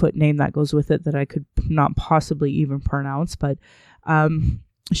Blackfoot name that goes with it that I could not possibly even pronounce, but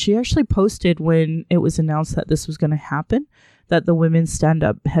she actually posted when it was announced that this was going to happen, that the Women's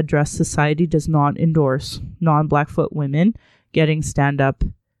Stand-Up Headdress Society does not endorse non-Blackfoot women getting stand-up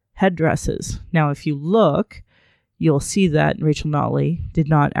headdresses. Now, if you look, you'll see that Rachel Notley did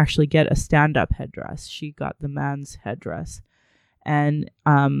not actually get a stand-up headdress. She got the man's headdress. And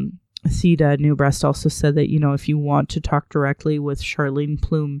Theda Newbreast also said that, you know, if you want to talk directly with Charlene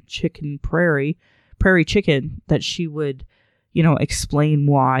Plume Prairie Chicken, that she would, you know, explain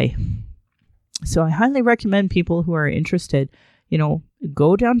why. So I highly recommend people who are interested, you know,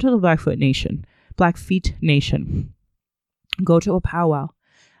 go down to the Blackfeet Nation, go to a powwow,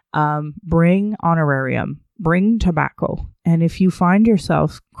 bring honorarium, bring tobacco. And if you find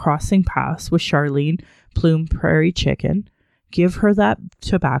yourself crossing paths with Charlene Plume Prairie Chicken, give her that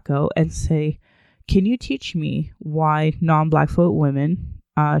tobacco and say, can you teach me why non-Blackfoot women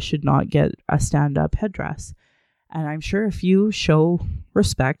should not get a stand-up headdress? And I'm sure if you show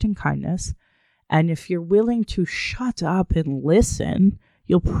respect and kindness, and if you're willing to shut up and listen,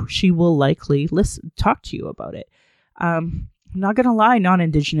 she will likely talk to you about it. I'm not going to lie,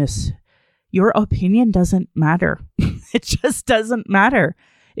 non-Indigenous, your opinion doesn't matter. It just doesn't matter.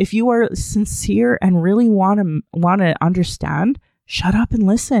 If you are sincere and really want to understand, shut up and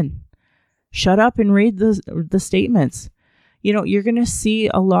listen. Shut up and read the statements. You know, you're going to see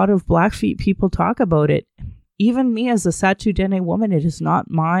a lot of Blackfeet people talk about it. Even me as a Satu Dene woman, it is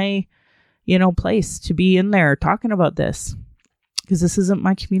not my, you know, place to be in there talking about this, because this isn't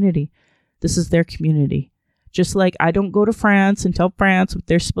my community. This is their community. Just like I don't go to France and tell France what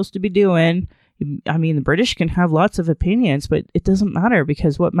they're supposed to be doing. I mean, the British can have lots of opinions, but it doesn't matter,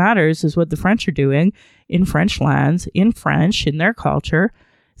 because what matters is what the French are doing in French lands, in French, in their culture.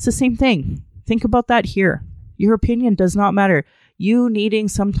 It's the same thing. Think about that here. Your opinion does not matter. You needing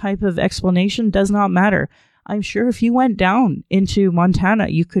some type of explanation does not matter. I'm sure if you went down into Montana,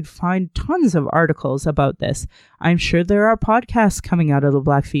 you could find tons of articles about this. I'm sure there are podcasts coming out of the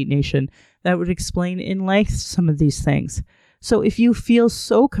Blackfeet Nation that would explain in length some of these things. So if you feel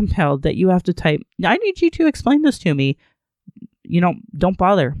so compelled that you have to type, I need you to explain this to me, you know, don't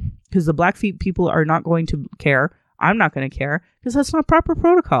bother, because the Blackfeet people are not going to care. I'm not going to care, because that's not proper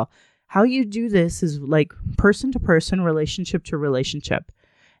protocol. How you do this is like person to person, relationship to relationship.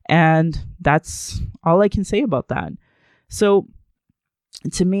 And that's all I can say about that. So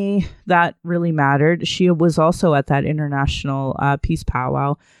to me, that really mattered. She was also at that international peace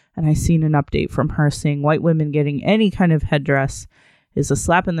powwow. And I seen an update from her saying white women getting any kind of headdress is a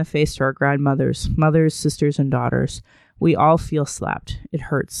slap in the face to our grandmothers, mothers, sisters, and daughters. We all feel slapped. It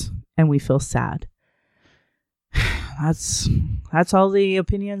hurts. And we feel sad. That's all the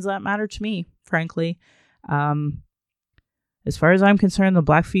opinions that matter to me, frankly. as far as I'm concerned, the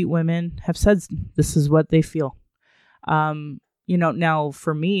Blackfeet women have said this is what they feel. Now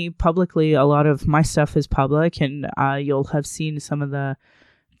for me, publicly, a lot of my stuff is public, and you'll have seen some of the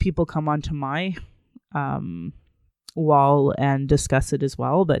people come onto my wall and discuss it as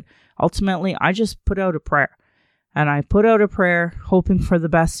well. But ultimately, I just put out a prayer. And I put out a prayer hoping for the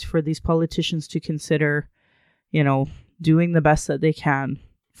best for these politicians to consider, doing the best that they can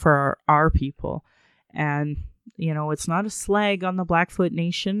for our people. And, it's not a slag on the Blackfoot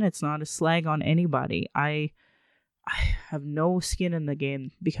Nation. It's not a slag on anybody. I have no skin in the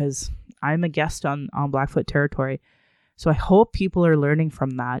game because I'm a guest on Blackfoot territory. So I hope people are learning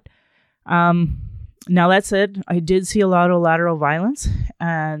from that. Now that said, I did see a lot of lateral violence,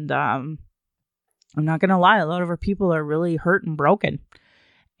 and I'm not going to lie, a lot of our people are really hurt and broken.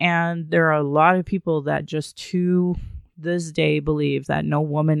 And there are a lot of people that just to this day believe that no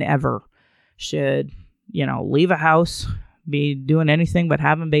woman ever should, leave a house, be doing anything but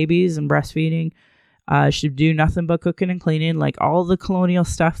having babies and breastfeeding, should do nothing but cooking and cleaning. Like all the colonial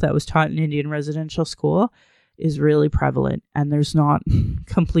stuff that was taught in Indian residential school is really prevalent, and there's not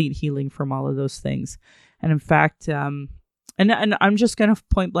complete healing from all of those things. And in fact, and I'm just going to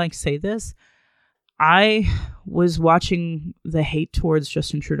point blank say this, I was watching the hate towards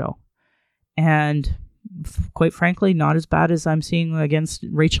Justin Trudeau, and quite frankly, not as bad as I'm seeing against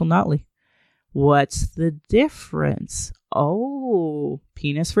Rachel Notley. What's the difference? Oh,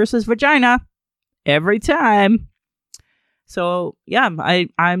 penis versus vagina every time. So yeah,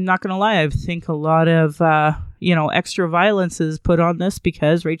 I'm not gonna lie. I think a lot of extra violence is put on this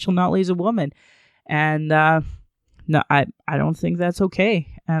because Rachel Notley is a woman, and no, I don't think that's okay.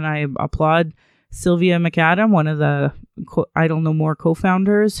 And I applaud Sylvia McAdam, one of the Idle No More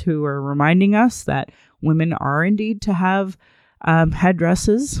co-founders, who are reminding us that women are indeed to have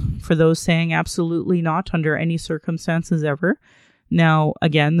headdresses, for those saying absolutely not under any circumstances ever. Now,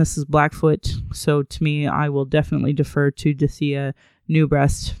 again, this is Blackfoot, so to me, I will definitely defer to Dethea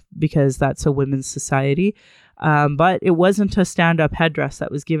Newbreast because that's a women's society. But it wasn't a stand-up headdress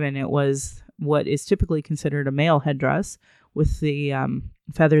that was given. It was what is typically considered a male headdress with the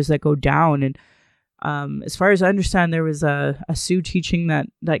feathers that go down. And as far as I understand, there was a Sioux teaching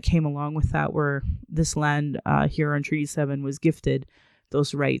that came along with that, where this land here on Treaty 7 was gifted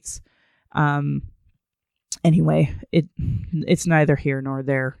those rights. Anyway, it's neither here nor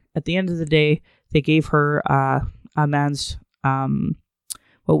there. At the end of the day, they gave her a man's,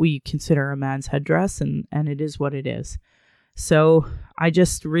 what we consider a man's headdress, and it is what it is. So I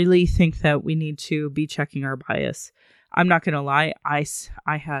just really think that we need to be checking our bias. I'm not going to lie, I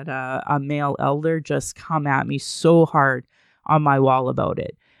had a male elder just come at me so hard on my wall about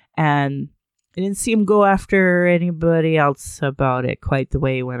it. And I didn't see him go after anybody else about it quite the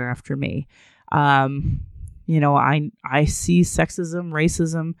way he went after me. I see sexism,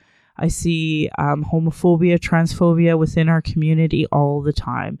 racism. I see homophobia, transphobia within our community all the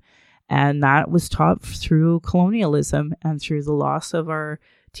time. And that was taught through colonialism and through the loss of our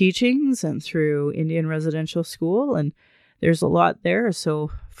teachings and through Indian residential school. And there's a lot there.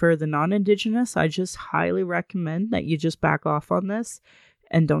 So for the non-Indigenous, I just highly recommend that you just back off on this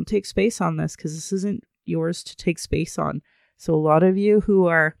and don't take space on this, because this isn't yours to take space on. So a lot of you who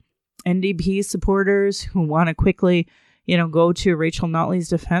are NDP supporters who want to quickly, go to Rachel Notley's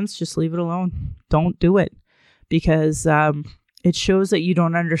defense, just leave it alone. Don't do it, because it shows that you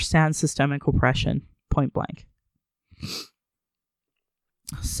don't understand systemic oppression, point blank.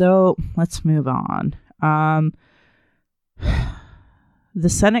 So let's move on. The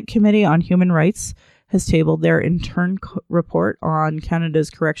Senate Committee on Human Rights has tabled their interim report on Canada's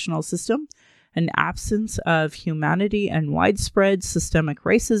correctional system, an absence of humanity and widespread systemic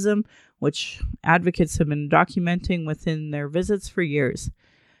racism, which advocates have been documenting within their visits for years.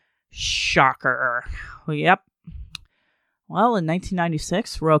 Shocker. Yep. Well, in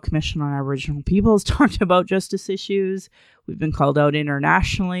 1996, Royal Commission on Aboriginal Peoples talked about justice issues. We've been called out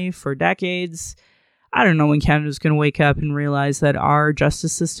internationally for decades. I don't know when Canada's going to wake up and realize that our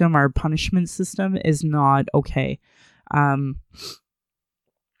justice system, our punishment system, is not okay.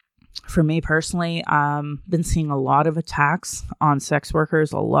 For me personally, been seeing a lot of attacks on sex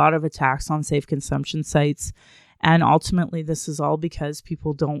workers, a lot of attacks on safe consumption sites. And ultimately, this is all because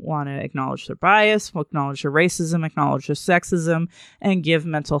people don't want to acknowledge their bias, acknowledge their racism, acknowledge their sexism, and give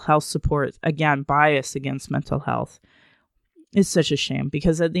mental health support. Again, bias against mental health. It's such a shame,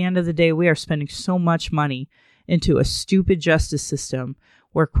 because at the end of the day, we are spending so much money into a stupid justice system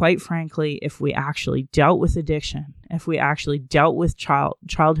where, quite frankly, if we actually dealt with addiction, if we actually dealt with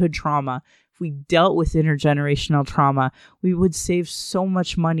childhood trauma, if we dealt with intergenerational trauma, we would save so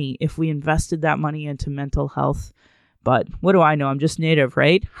much money if we invested that money into mental health But what do I know? I'm just native,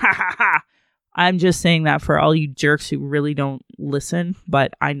 right? Ha ha ha! I'm just saying that for all you jerks who really don't listen.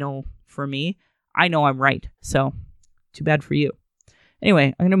 But I know for me, I know I'm right. So too bad for you.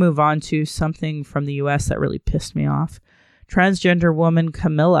 Anyway, I'm going to move on to something from the US that really pissed me off. Transgender woman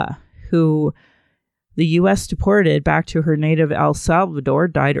Camilla, who the U.S. deported back to her native El Salvador,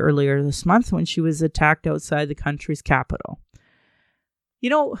 died earlier this month when she was attacked outside the country's capital. You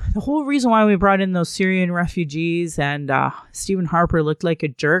know, the whole reason why we brought in those Syrian refugees and Stephen Harper looked like a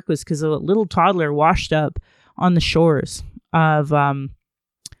jerk was because a little toddler washed up on the shores of, on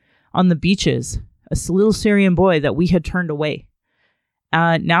the beaches, a little Syrian boy that we had turned away.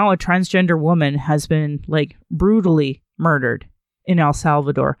 Now a transgender woman has been brutally murdered in El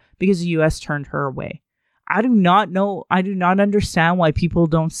Salvador because the U.S. turned her away. I do not understand why people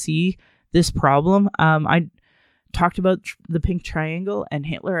don't see this problem. I talked about the pink triangle and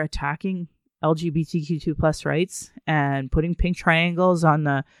Hitler attacking LGBTQ2 plus rights and putting pink triangles on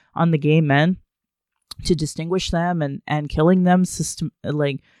the gay men to distinguish them and killing them.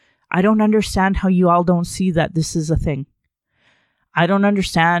 I don't understand how you all don't see that this is a thing. I don't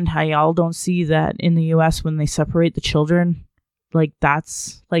understand how y'all don't see that in the U.S. when they separate the children.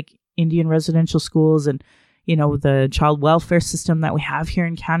 That's Indian residential schools and, the child welfare system that we have here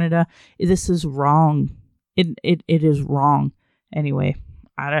in Canada. This is wrong. It is wrong. Anyway,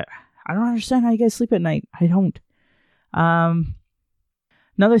 I don't understand how you guys sleep at night. I don't.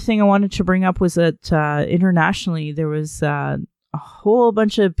 Another thing I wanted to bring up was that internationally there was a whole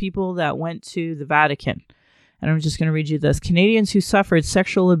bunch of people that went to the Vatican. And I'm just going to read you this. Canadians who suffered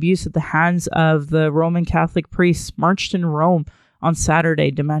sexual abuse at the hands of the Roman Catholic priests marched in Rome on Saturday,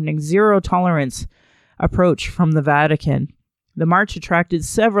 demanding zero tolerance approach from the Vatican. The march attracted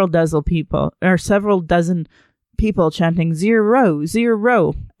several dozen people chanting "Zero,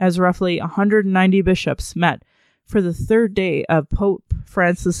 zero," as roughly 190 bishops met for the third day of Pope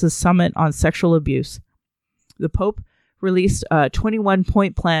Francis's summit on sexual abuse. The Pope released a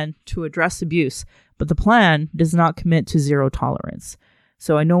 21-point plan to address abuse, but the plan does not commit to zero tolerance.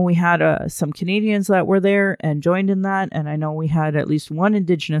 So I know we had some Canadians that were there and joined in that, and I know we had at least one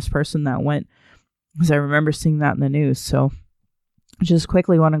Indigenous person that went, because I remember seeing that in the news. So I just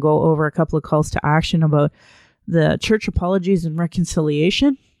quickly want to go over a couple of calls to action about the Church Apologies and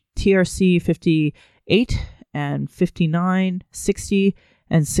Reconciliation, TRC 58 and 59, 60,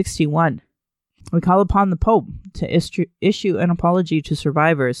 and 61. We call upon the Pope to issue an apology to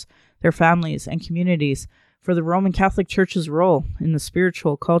survivors, their families, and communities for the Roman Catholic Church's role in the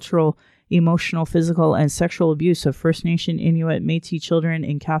spiritual, cultural, emotional, physical, and sexual abuse of First Nation, Inuit, Métis children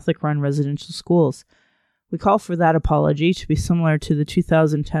in Catholic-run residential schools. We call for that apology to be similar to the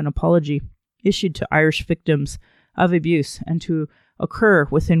 2010 apology issued to Irish victims of abuse and to occur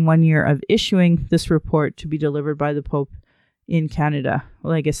within 1 year of issuing this report to be delivered by the Pope in Canada.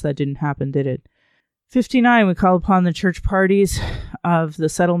 Well, I guess that didn't happen, did it? 59, we call upon the church parties of the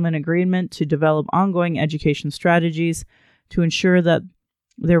settlement agreement to develop ongoing education strategies to ensure that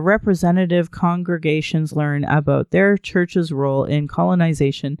their representative congregations learn about their church's role in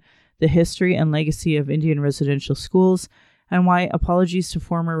colonization, the history and legacy of Indian residential schools, and why apologies to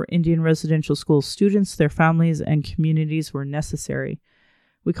former Indian residential school students, their families, and communities were necessary.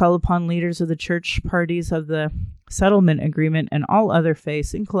 We call upon leaders of the church parties of the settlement agreement and all other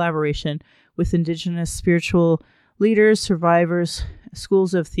faiths in collaboration with Indigenous spiritual leaders, survivors,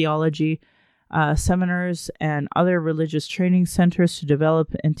 schools of theology, seminars, and other religious training centers to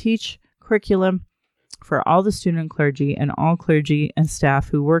develop and teach curriculum for all the student clergy and all clergy and staff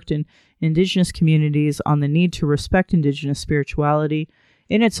who worked in Indigenous communities on the need to respect Indigenous spirituality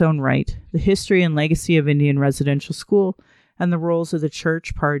in its own right, the history and legacy of Indian residential school, and the roles of the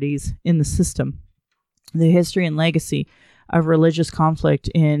church parties in the system, the history and legacy of religious conflict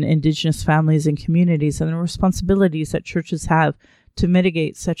in Indigenous families and communities, and the responsibilities that churches have to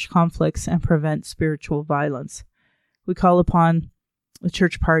mitigate such conflicts and prevent spiritual violence. We call upon the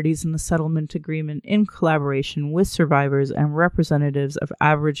church parties in the settlement agreement in collaboration with survivors and representatives of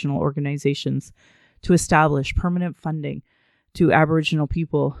Aboriginal organizations to establish permanent funding to Aboriginal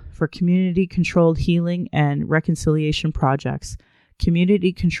people for community-controlled healing and reconciliation projects,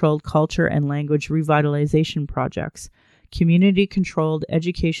 community-controlled culture and language revitalization projects, community-controlled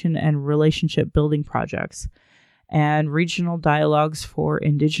education and relationship building projects, and regional dialogues for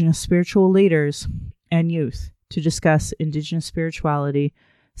Indigenous spiritual leaders and youth to discuss Indigenous spirituality,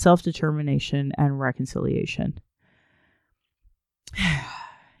 self-determination, and reconciliation.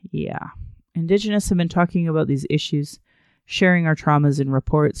 Yeah. Indigenous have been talking about these issues, sharing our traumas in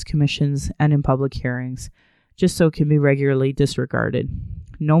reports, commissions, and in public hearings, just so it can be regularly disregarded.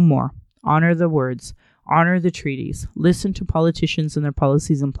 No more. Honor the words. Honor the treaties. Listen to politicians and their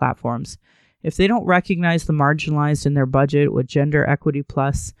policies and platforms. If they don't recognize the marginalized in their budget with Gender Equity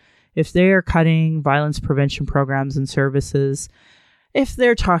Plus, if they are cutting violence prevention programs and services, if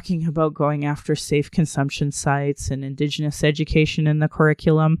they're talking about going after safe consumption sites and Indigenous education in the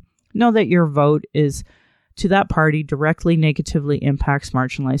curriculum, know that your vote is to that party directly negatively impacts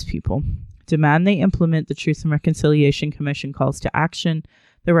marginalized people. Demand they implement the Truth and Reconciliation Commission calls to action,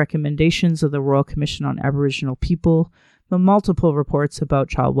 the recommendations of the Royal Commission on Aboriginal People, the multiple reports about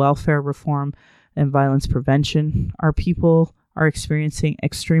child welfare reform and violence prevention. Our people are experiencing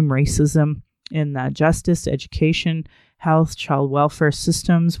extreme racism in the justice, education, health, child welfare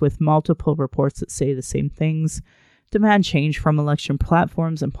systems, with multiple reports that say the same things. Demand change from election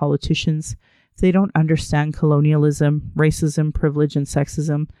platforms and politicians. If they don't understand colonialism, racism, privilege, and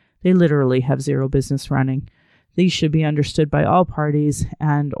sexism, they literally have zero business running. These should be understood by all parties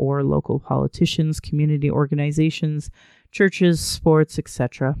and or local politicians, community organizations, churches, sports,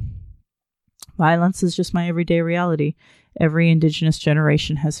 etc. Violence is just my everyday reality. Every Indigenous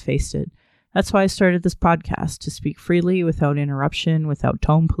generation has faced it. That's why I started this podcast, to speak freely without interruption, without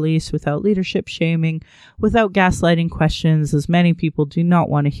tone police, without leadership shaming, without gaslighting questions, as many people do not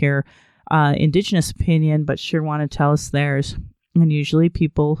want to hear Indigenous opinion, but sure want to tell us theirs. And usually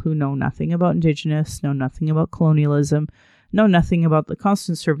people who know nothing about Indigenous, know nothing about colonialism, know nothing about the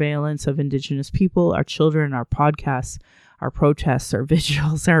constant surveillance of Indigenous people, our children, our podcasts, our protests, our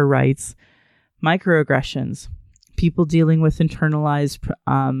vigils, our rights. Microaggressions. People dealing with internalized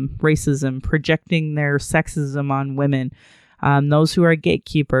racism, projecting their sexism on women, those who are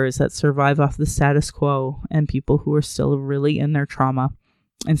gatekeepers that survive off the status quo, and people who are still really in their trauma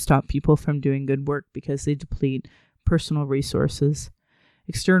and stop people from doing good work because they deplete personal resources.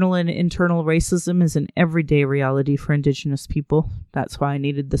 External and internal racism is an everyday reality for Indigenous people. That's why I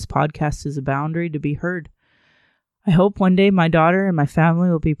needed this podcast as a boundary to be heard. I hope one day my daughter and my family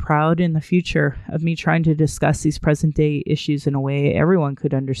will be proud in the future of me trying to discuss these present day issues in a way everyone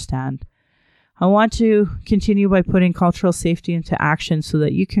could understand. I want to continue by putting cultural safety into action so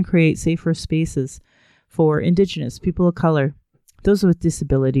that you can create safer spaces for Indigenous, people of color, those with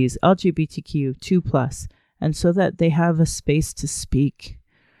disabilities, LGBTQ2+, and so that they have a space to speak.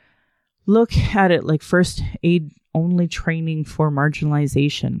 Look at it like first aid only training for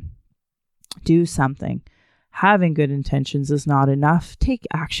marginalization. Do something. Having good intentions is not enough. Take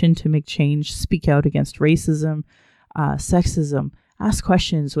action to make change. Speak out against racism, sexism. Ask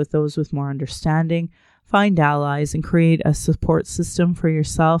questions with those with more understanding. Find allies and create a support system for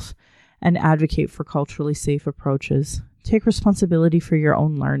yourself, and advocate for culturally safe approaches. Take responsibility for your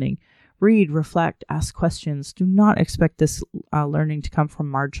own learning. Read, reflect, ask questions. Do not expect this learning to come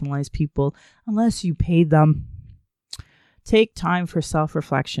from marginalized people unless you pay them. Take time for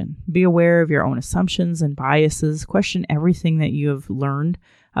self-reflection. Be aware of your own assumptions and biases. Question everything that you have learned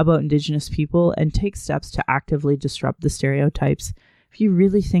about Indigenous people and take steps to actively disrupt the stereotypes. If you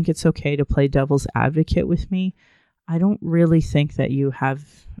really think it's okay to play devil's advocate with me, I don't really think that you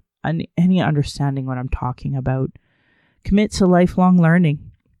have any understanding what I'm talking about. Commit to lifelong learning.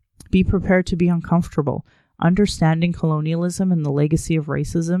 Be prepared to be uncomfortable. Understanding colonialism and the legacy of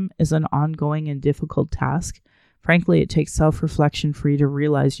racism is an ongoing and difficult task. Frankly, it takes self-reflection for you to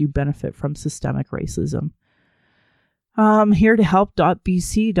realize you benefit from systemic racism. Here to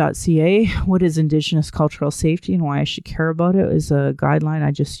help.bc.ca. What is Indigenous cultural safety and why I should care about it is a guideline I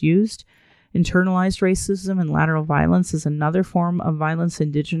just used. Internalized racism and lateral violence is another form of violence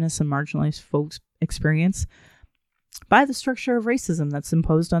Indigenous and marginalized folks experience by the structure of racism that's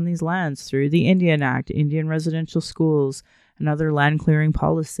imposed on these lands through the Indian Act, Indian residential schools, and other land clearing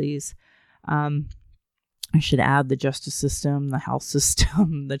policies. I should add the justice system, the health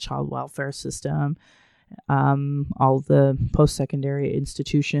system, the child welfare system, all the post-secondary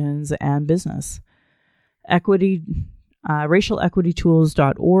institutions and business.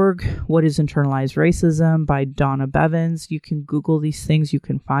 Racialequitytools.org. What is internalized racism by Donna Bevins. You can Google these things. You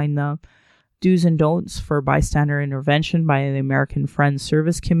can find them. Do's and don'ts for bystander intervention by the American Friends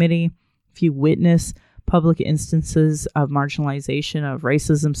Service Committee. If you witness public instances of marginalization of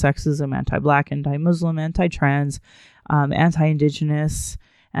racism, sexism, anti-Black, anti-Muslim, anti-trans, anti-Indigenous,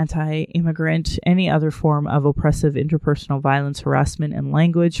 anti-immigrant, any other form of oppressive interpersonal violence, harassment, and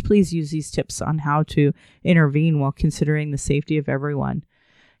language, please use these tips on how to intervene while considering the safety of everyone.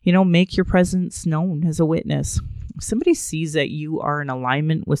 Make your presence known as a witness. If somebody sees that you are in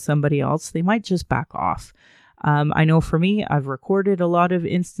alignment with somebody else, they might just back off. I know for me, I've recorded a lot of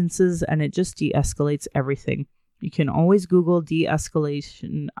instances and it just de-escalates everything. You can always Google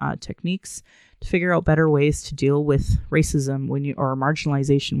de-escalation techniques to figure out better ways to deal with racism or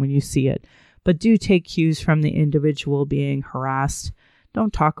marginalization when you see it. but do take cues from the individual being harassed.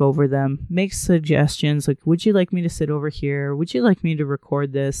 Don't talk over them. Make suggestions like, would you like me to sit over here? Would you like me to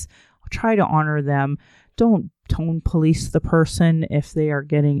record this? Try to honor them. Don't tone police the person if they are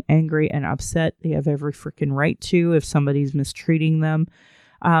getting angry and upset. They have every freaking right to if somebody's mistreating them.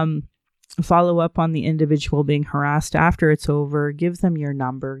 Follow up on the individual being harassed after it's over. Give them your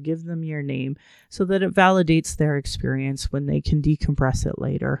number. Give them your name so that it validates their experience when they can decompress it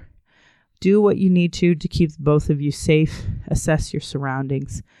later. Do what you need to keep both of you safe. Assess your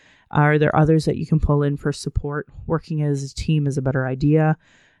surroundings. Are there others that you can pull in for support? Working as a team is a better idea.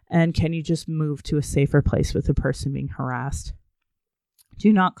 And can you just move to a safer place with the person being harassed?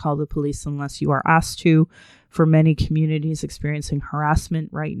 Do not call the police unless you are asked to. For many communities experiencing harassment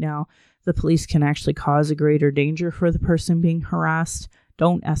right now, the police can actually cause a greater danger for the person being harassed.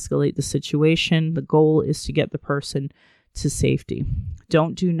 Don't escalate the situation. The goal is to get the person to safety.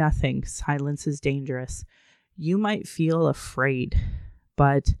 Don't do nothing. Silence is dangerous. You might feel afraid,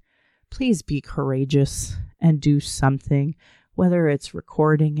 but please be courageous and do something, whether it's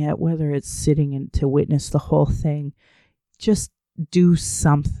recording it, whether it's sitting in to witness the whole thing. Just do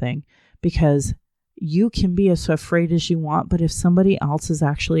something, because you can be as afraid as you want, but if somebody else is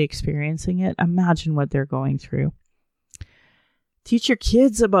actually experiencing it, imagine what they're going through. Teach your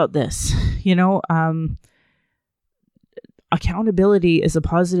kids about this. Accountability is a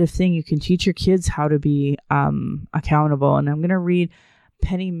positive thing. You can teach your kids how to be accountable. And I'm going to read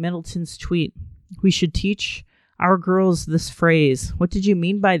Penny Middleton's tweet. We should teach our girls this phrase. What did you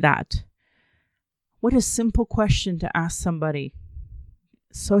mean by that? What a simple question to ask somebody.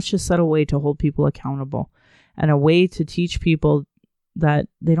 Such a subtle way to hold people accountable, and a way to teach people that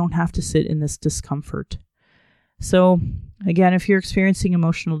they don't have to sit in this discomfort. So again, if you're experiencing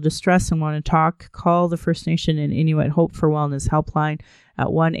emotional distress and want to talk, call the First Nation and Inuit Hope for Wellness helpline at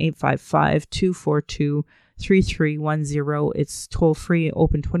 1-855-242-3310. It's toll free,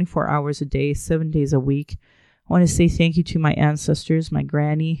 open 24 hours a day, 7 days a week. I want to say thank you to my ancestors, my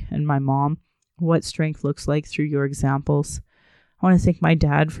granny and my mom, what strength looks like through your examples. I want to thank my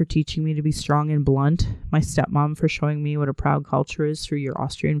dad for teaching me to be strong and blunt, my stepmom for showing me what a proud culture is through your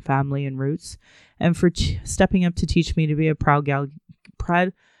Austrian family and roots, and for stepping up to teach me to be a proud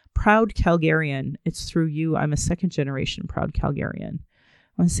Calgarian. It's through you I'm a second generation proud Calgarian.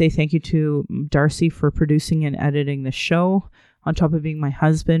 I want to say thank you to Darcy for producing and editing the show, on top of being my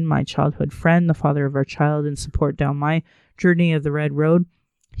husband, my childhood friend, the father of our child, and support down my journey of the Red Road.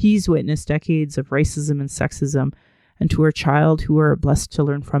 He's witnessed decades of racism and sexism, and to our child, who we're blessed to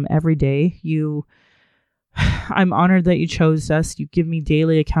learn from every day. I'm honored that you chose us. You give me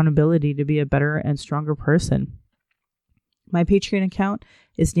daily accountability to be a better and stronger person. My Patreon account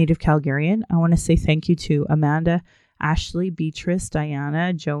is Native Calgarian. I want to say thank you to Amanda, Ashley, Beatrice,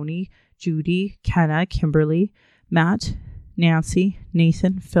 Diana, Joni, Judy, Kenna, Kimberly, Matt, Nancy,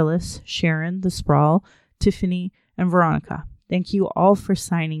 Nathan, Phyllis, Sharon, The Sprawl, Tiffany, and Veronica. Thank you all for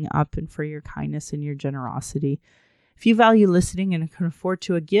signing up and for your kindness and your generosity. If you value listening and can afford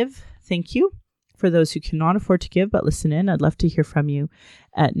to give, thank you. For those who cannot afford to give but listen in, I'd love to hear from you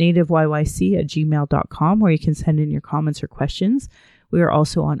at nativeyyc@gmail.com, where you can send in your comments or questions. We are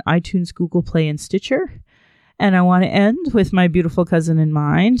also on iTunes, Google Play, and Stitcher. And I want to end with my beautiful cousin in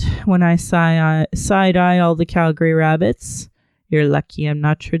mind. When I side-eye all the Calgary rabbits, you're lucky I'm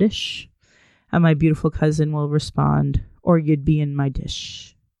not Tradish. And my beautiful cousin will respond, or you'd be in my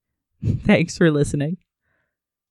dish. Thanks for listening.